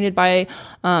fascinated by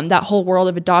that whole world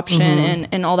of adoption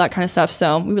and all that kind of stuff.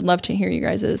 So we would love to hear you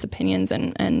guys' opinions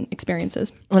and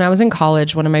experiences. When I was in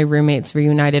college, one of my roommates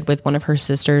reunited with one of her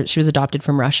sisters. She was adopted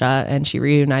from Russia, and she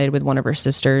reunited with one of her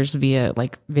sisters via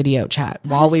like video chat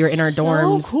while we were in our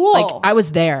dorms. Cool. Like I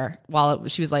was there while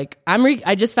she was like,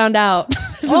 I just found out.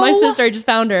 This is my sister. I just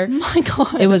found her. My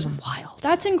God. It was wild.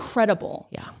 That's incredible.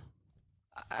 Yeah.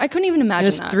 I couldn't even imagine it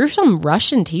was that. through some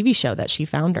Russian TV show that she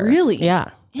found her. Really?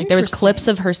 Yeah. Like there was clips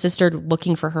of her sister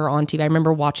looking for her on TV. I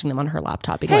remember watching them on her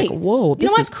laptop being like, whoa,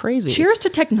 this is crazy. Cheers to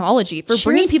technology for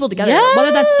bringing people together. Yes.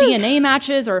 Whether that's DNA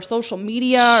matches or social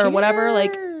media or whatever,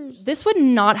 like this would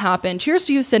not happen. Cheers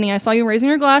to you, Sydney. I saw you raising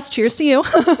your glass. Cheers to you.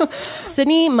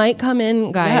 Sydney might come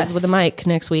in, guys, with a mic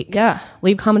next week. Yeah.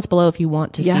 Leave comments below if you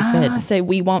want to see Sid. Say,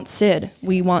 we want Sid.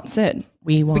 We want Sid.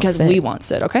 We want because Sid. We want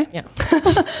Sid, okay? Yeah.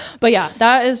 But yeah,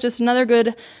 that is just another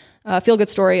good feel-good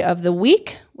story of the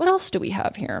week. What else do we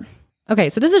have here? Okay,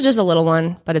 so this is just a little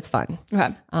one, but it's fun.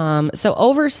 Okay. So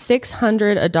over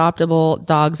 600 adoptable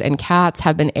dogs and cats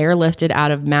have been airlifted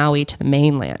out of Maui to the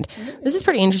mainland. This is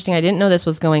pretty interesting. I didn't know this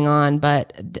was going on,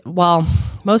 but while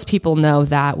most people know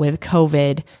that with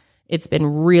COVID, it's been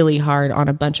really hard on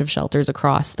a bunch of shelters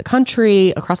across the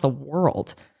country, across the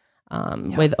world,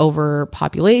 with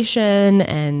overpopulation.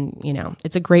 And, you know,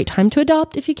 it's a great time to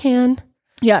adopt if you can.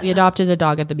 Yes. We adopted a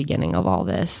dog at the beginning of all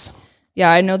this. Yeah,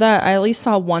 I know that I at least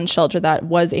saw one shelter that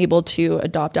was able to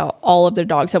adopt out all of their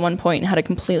dogs at one point and had a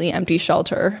completely empty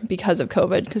shelter because of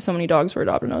COVID, because so many dogs were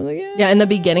adopted. And I was like, yeah, in the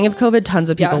beginning of COVID, tons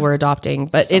of people were adopting,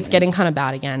 but it's getting kind of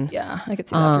bad again. Yeah, I could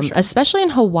see that for sure. Especially in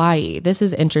Hawaii. This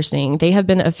is interesting. They have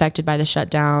been affected by the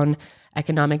shutdown,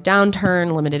 economic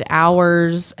downturn, limited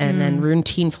hours, and then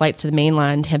routine flights to the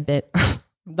mainland have been...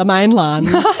 the mainland.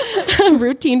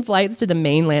 Routine flights to the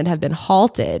mainland have been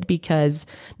halted because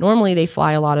normally they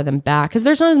fly a lot of them back because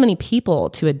there's not as many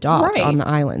people to adopt on the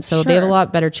island. So they have a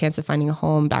lot better chance of finding a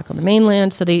home back on the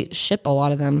mainland. So they ship a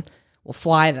lot of them, will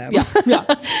fly them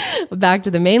back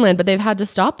to the mainland. But they've had to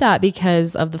stop that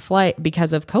because of the flight,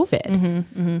 because of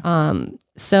COVID.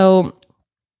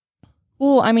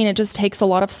 Well, I mean, it just takes a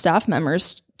lot of staff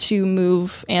members to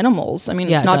move animals. I mean,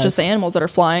 it's not just the animals that are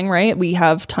flying, right? We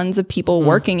have tons of people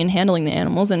working and handling the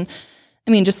animals. And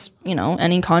I mean, just, you know,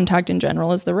 any contact in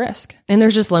general is the risk. And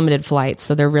there's just limited flights.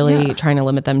 So they're really trying to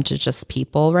limit them to just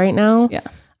people right now. Yeah.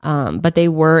 But they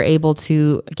were able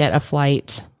to get a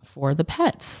flight for the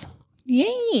pets.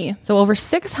 Yay. So over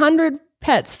 600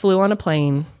 pets flew on a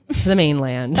plane to the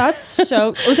mainland. That's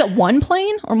so... Was it one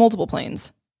plane or multiple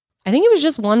planes? I think it was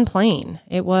just one plane.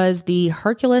 It was the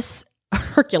Hercules.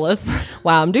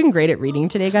 Wow, I'm doing great at reading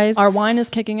today, guys. Our wine is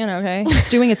kicking in, okay? It's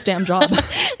doing its damn job.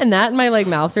 And that and my like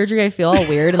mouth surgery, I feel all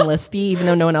weird and lispy, even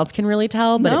though no one else can really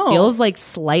tell. But it feels like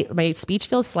my speech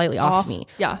feels slightly off to me.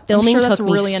 Yeah. Filming took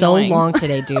me really so annoying. long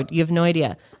today, dude. You have no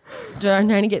idea. I'm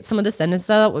trying to get some of the sentences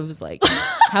out. It was like,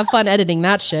 have fun editing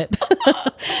that shit.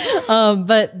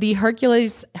 But the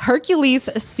Hercules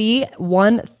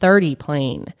C-130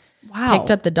 plane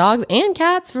picked up the dogs and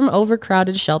cats from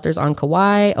overcrowded shelters on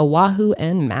Kauai, Oahu,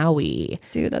 and Maui.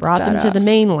 Dude, that's brought them to the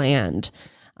mainland.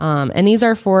 And these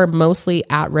are for mostly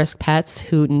at-risk pets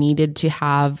who needed to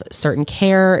have certain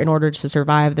care in order to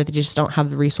survive, that they just don't have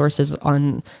the resources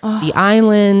on the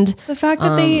island. The fact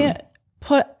that they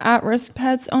put at-risk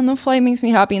pets on the flight makes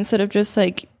me happy instead of just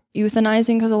like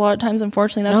euthanizing, because a lot of times,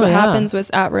 unfortunately, that's what happens with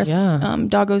at-risk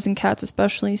doggos and cats,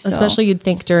 especially. So. Especially, you'd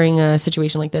think during a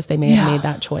situation like this, they may have made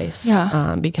that choice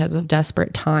because of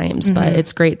desperate times. But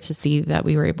it's great to see that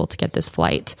we were able to get this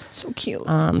flight. So cute.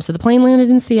 So the plane landed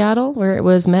in Seattle, where it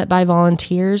was met by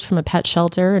volunteers from a pet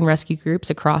shelter and rescue groups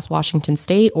across Washington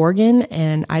State, Oregon,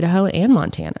 and Idaho, and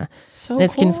Montana. And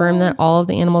it's confirmed that all of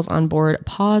the animals on board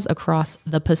Paws Across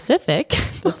the Pacific,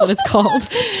 that's what it's called,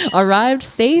 arrived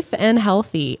safe and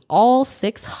healthy. All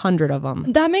 600 of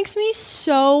them. That makes me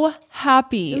so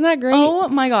happy. Isn't that great? Oh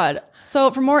my God. So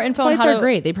for more info Flights on how are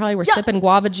great. They probably were sipping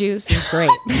guava juice. It was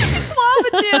great. guava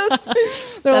juice.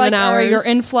 They're 7 like, hours. your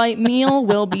in-flight meal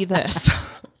will be this.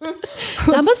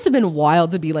 That must have been wild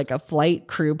to be like a flight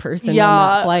crew person on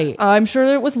that flight. I'm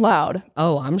sure it was loud.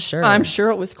 Oh, I'm sure. I'm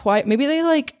sure it was quiet. Maybe they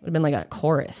like... Would have been like a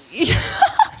chorus.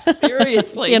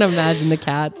 Seriously. Can't imagine the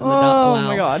cats and the Oh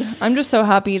my God. I'm just so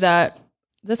happy that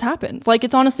this happens. Like,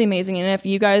 it's honestly amazing. And if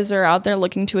you guys are out there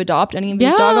looking to adopt any of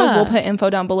these doggos, we'll put info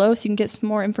down below so you can get some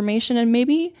more information and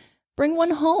maybe bring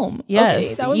one home. Yes,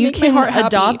 okay, that would you make my can heart happy.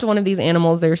 adopt one of these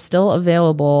animals. They're still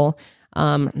available.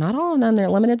 Not all of them. They're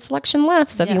limited selection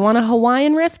left. So if you want a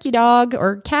Hawaiian rescue dog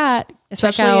or cat,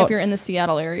 especially if you're in the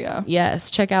Seattle area.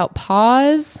 Yes. Check out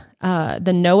Paws, the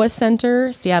NOAA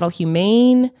Center, Seattle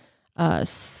Humane,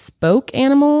 Spoke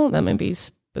Animal. That might be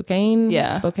Spokane.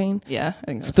 Yeah. Spokane. Yeah. I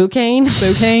think Spokane.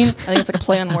 Spokane. I think it's like a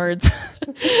play on words.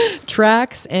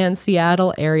 Tracks and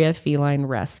Seattle Area Feline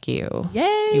Rescue.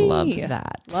 Yay. We love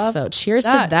that. So cheers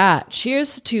to that.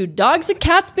 Cheers to dogs and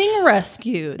cats being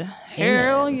rescued.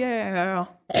 Hell yeah.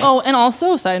 Oh, and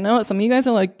also, side note, some of you guys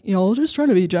are like, y'all just trying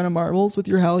to be Jenna Marbles with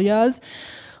your hell yes.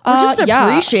 We're just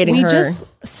appreciating her. We just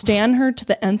stan her to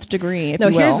the nth degree. No,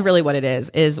 here's really what it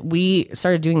is we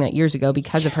started doing that years ago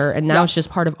because of her, and now it's just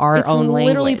part of our own language. It's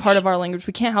literally part of our language.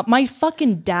 We can't help. My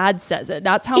fucking dad says it.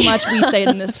 That's how much we say it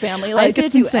in this family. Like,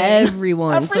 it's insane.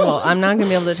 Everyone. So I'm not going to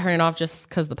be able to turn it off just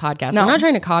because of the podcast. No. We're not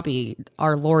trying to copy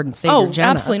our Lord and Savior Jenna.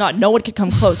 Absolutely not. No one could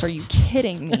come close. Are you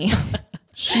kidding me?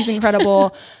 She's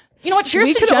incredible. You know what?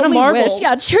 Cheers to Jenna Marbles.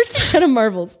 Yeah, cheers to Jenna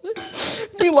Marbles.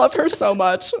 We love her so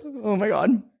much. Oh my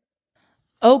God.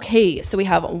 Okay, so we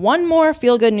have one more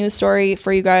feel-good news story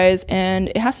for you guys, and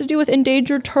it has to do with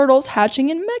endangered turtles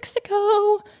hatching in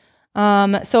Mexico.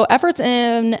 So efforts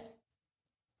in...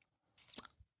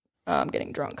 I'm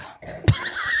getting drunk.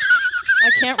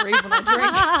 I can't read when I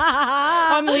drink.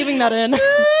 I'm leaving that in.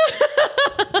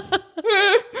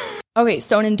 Okay,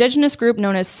 so an indigenous group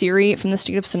known as Siri from the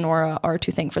state of Sonora are to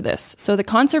thank for this. So the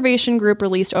conservation group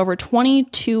released over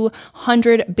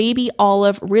 2,200 baby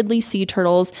olive Ridley sea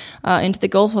turtles into the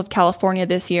Gulf of California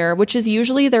this year, which is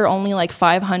usually they're only like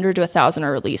 500 to 1,000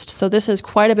 are released. So this is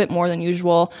quite a bit more than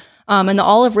usual. And the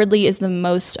olive Ridley is the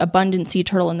most abundant sea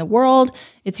turtle in the world.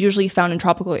 It's usually found in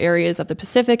tropical areas of the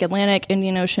Pacific, Atlantic,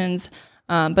 Indian Oceans,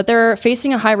 but they're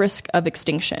facing a high risk of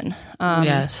extinction.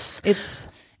 Yes.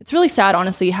 It's really sad,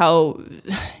 honestly, how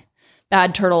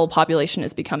bad turtle population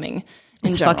is becoming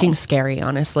in general. Fucking scary,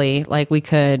 honestly. Like, we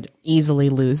could easily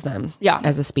lose them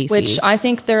as a species. Which I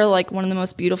think they're like one of the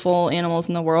most beautiful animals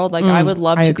in the world. Like, I would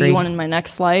love to be one in my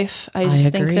next life. I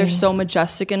just think they're so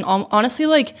majestic. And honestly,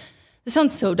 like, this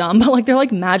sounds so dumb, but like, they're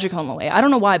like magical in a way. I don't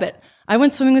know why, but I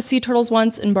went swimming with sea turtles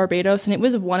once in Barbados, and it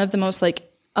was one of the most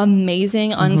like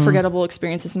amazing, unforgettable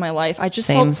experiences in my life. I just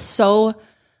felt so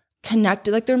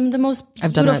connected. Like, they're the most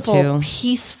beautiful,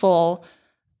 peaceful,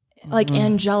 like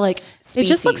angelic species. They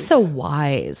just look so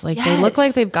wise. Like, they look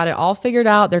like they've got it all figured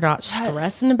out. They're not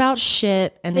stressing about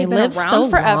shit, and they live so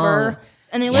forever. Long.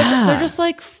 And they live. They're just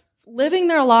like living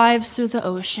their lives through the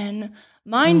ocean,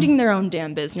 minding their own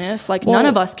damn business, like none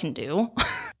of us can do.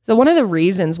 So one of the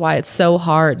reasons why it's so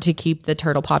hard to keep the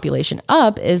turtle population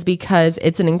up is because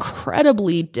it's an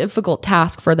incredibly difficult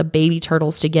task for the baby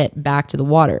turtles to get back to the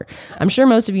water. I'm sure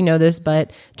most of you know this,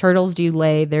 but turtles do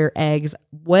lay their eggs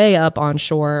way up on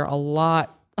shore a lot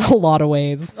of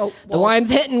ways. Oh, well, the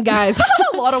wine's hitting, guys.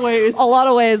 A lot of ways. A lot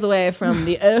of ways away from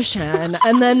the ocean.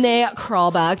 And then they crawl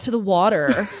back to the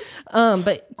water.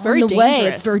 But it's very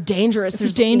dangerous. It's very dangerous.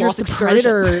 There's dangerous lots of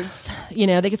predators. You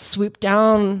know, they could swoop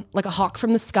down like a hawk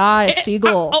from the sky, a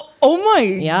seagull. Oh my!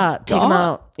 Yeah, take them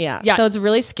out. Yeah. So it's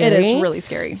really scary. It is really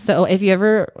scary. So if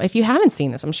you haven't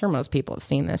seen this, I'm sure most people have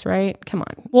seen this, right? Come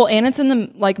on. Well, and it's in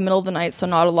the like middle of the night, so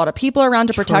not a lot of people are around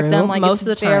to protect them. Like, most of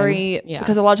the time,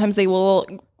 because a lot of times they will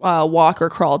walk or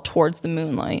crawl towards the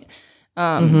moonlight.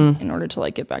 In order to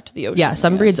like get back to the ocean. Yeah,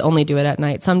 some breeds only do it at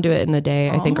night. Some do it in the day,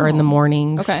 I think, or in the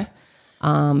mornings. Okay.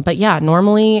 But yeah,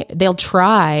 normally they'll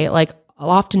try, like,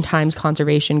 oftentimes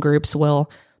conservation groups will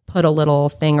put a little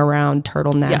thing around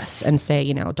turtle nests and say,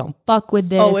 you know, don't fuck with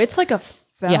this. Oh, it's like a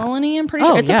felony, I'm pretty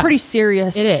sure. It's a pretty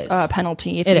serious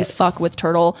penalty if you fuck with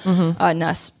turtle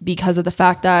nests, because of the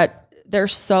fact that they're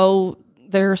so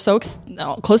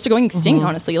close to going extinct,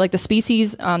 honestly. Like, the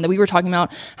species that we were talking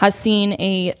about has seen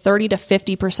a 30 to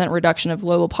 50% reduction of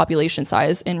global population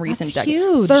size in recent decades.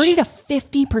 Huge. 30 to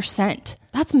 50%.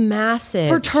 That's massive.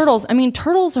 For turtles. I mean,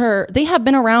 turtles they have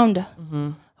been around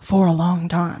for a long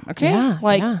time. Okay.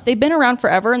 Yeah, they've been around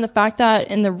forever. And the fact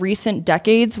that in the recent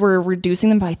decades, we're reducing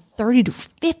them by 30 to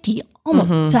 50,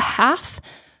 almost to half.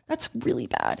 That's really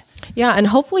bad. Yeah, and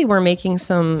hopefully we're making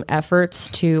some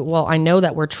efforts I know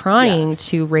that we're trying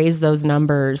to raise those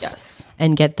numbers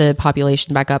and get the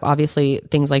population back up. Obviously,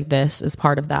 things like this is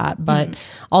part of that, but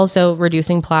also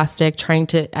reducing plastic, trying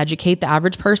to educate the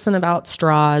average person about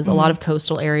straws. A lot of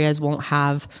coastal areas won't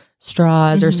have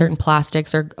straws or certain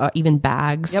plastics or even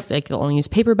bags. Like, they'll only use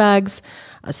paper bags.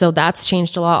 So that's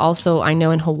changed a lot. Also, I know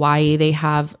in Hawaii, they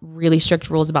have really strict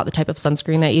rules about the type of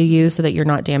sunscreen that you use so that you're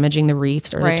not damaging the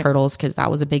reefs or the turtles, because that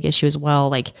was a big issue as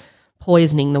well, like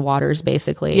poisoning the waters,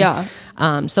 basically. Yeah.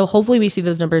 So hopefully we see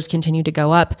those numbers continue to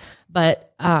go up.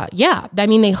 But yeah, I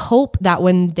mean, they hope that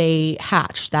when they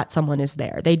hatch that someone is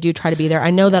there. They do try to be there.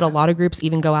 I know that a lot of groups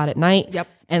even go out at night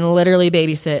and literally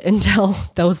babysit until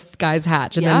those guys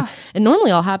hatch. And then it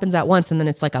normally all happens at once. And then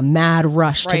it's like a mad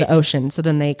rush to the ocean. So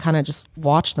then they kind of just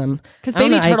watch them. Because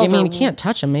baby turtles, you can't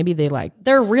touch them. Maybe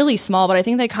they're really small, but I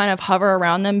think they kind of hover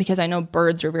around them because I know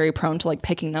birds are very prone to like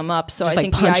picking them up. So just I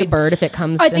think punch a bird if it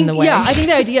comes in the way. Yeah, I think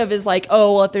the idea of is like,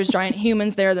 oh, well, if there's giant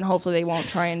humans there, then hopefully they won't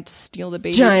try and steal the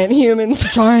babies. Giant humans.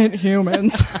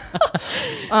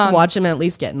 Watch them at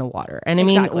least get in the water. And I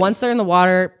mean, once they're in the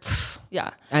water,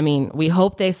 I mean, we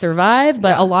hope they survive,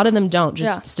 but a lot of them don't,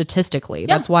 just statistically.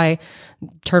 That's why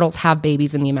turtles have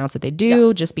babies in the amounts that they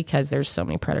do, just because there's so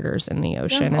many predators in the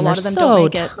ocean. And a lot of them don't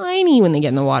make it. Tiny when they get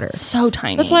in the water. So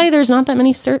tiny. That's why there's not that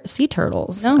many sea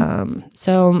turtles. No.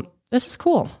 So this is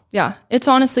cool. Yeah, it's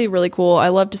honestly really cool. I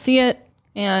love to see it.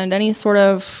 And any sort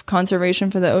of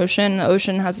conservation for the ocean. The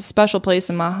ocean has a special place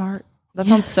in my heart. That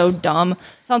sounds so dumb.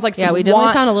 Sounds like we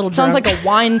definitely sound a little drunk. Sounds like a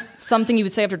wine, something you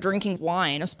would say after drinking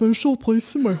wine. A special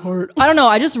place in my heart. I don't know.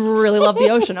 I just really love the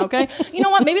ocean, okay? You know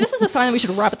what? Maybe this is a sign that we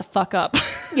should wrap it the fuck up.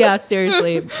 Yeah,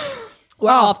 seriously.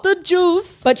 We're off the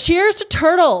juice. But cheers to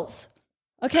turtles,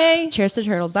 okay? Cheers to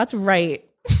turtles. That's right.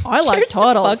 I like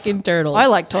turtles. Fucking turtles. I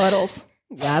like turtles.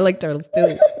 Yeah, I like turtles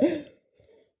too.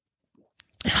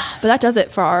 But that does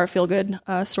it for our feel-good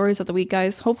stories of the week,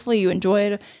 guys. Hopefully you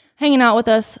enjoyed hanging out with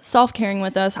us, self-caring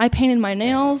with us. I painted my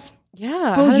nails.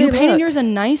 Yeah. Oh, you painted yours a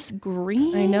nice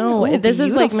green. I know. Ooh, this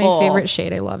is like my favorite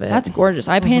shade. I love it. That's gorgeous.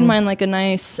 I painted mine like a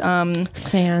nice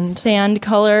sand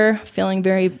color, feeling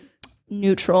very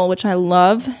neutral, which I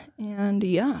love. And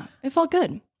yeah, it felt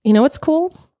good. You know what's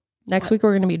cool? Next week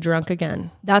we're going to be drunk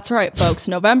again. That's right, folks.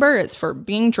 November is for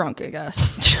being drunk, I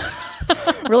guess.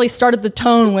 Really started the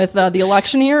tone with the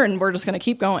election here, and we're just going to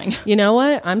keep going. You know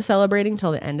what? I'm celebrating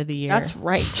till the end of the year. That's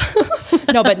right.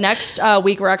 No, but next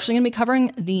week we're actually going to be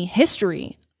covering the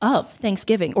history of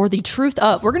Thanksgiving, or the truth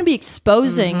of. We're going to be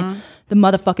exposing the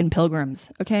motherfucking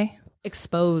pilgrims, okay?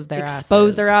 Expose their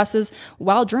asses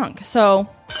while drunk. So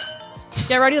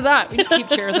get ready to that. We just keep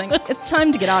cheersing. It's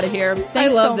time to get out of here.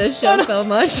 Thanks. I love this show so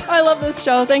much. I love this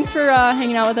show. Thanks for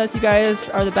hanging out with us. You guys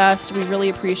are the best. We really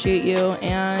appreciate you.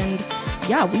 And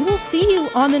yeah, we will see you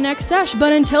on the next sesh.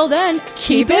 But until then,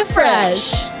 keep it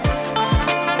fresh.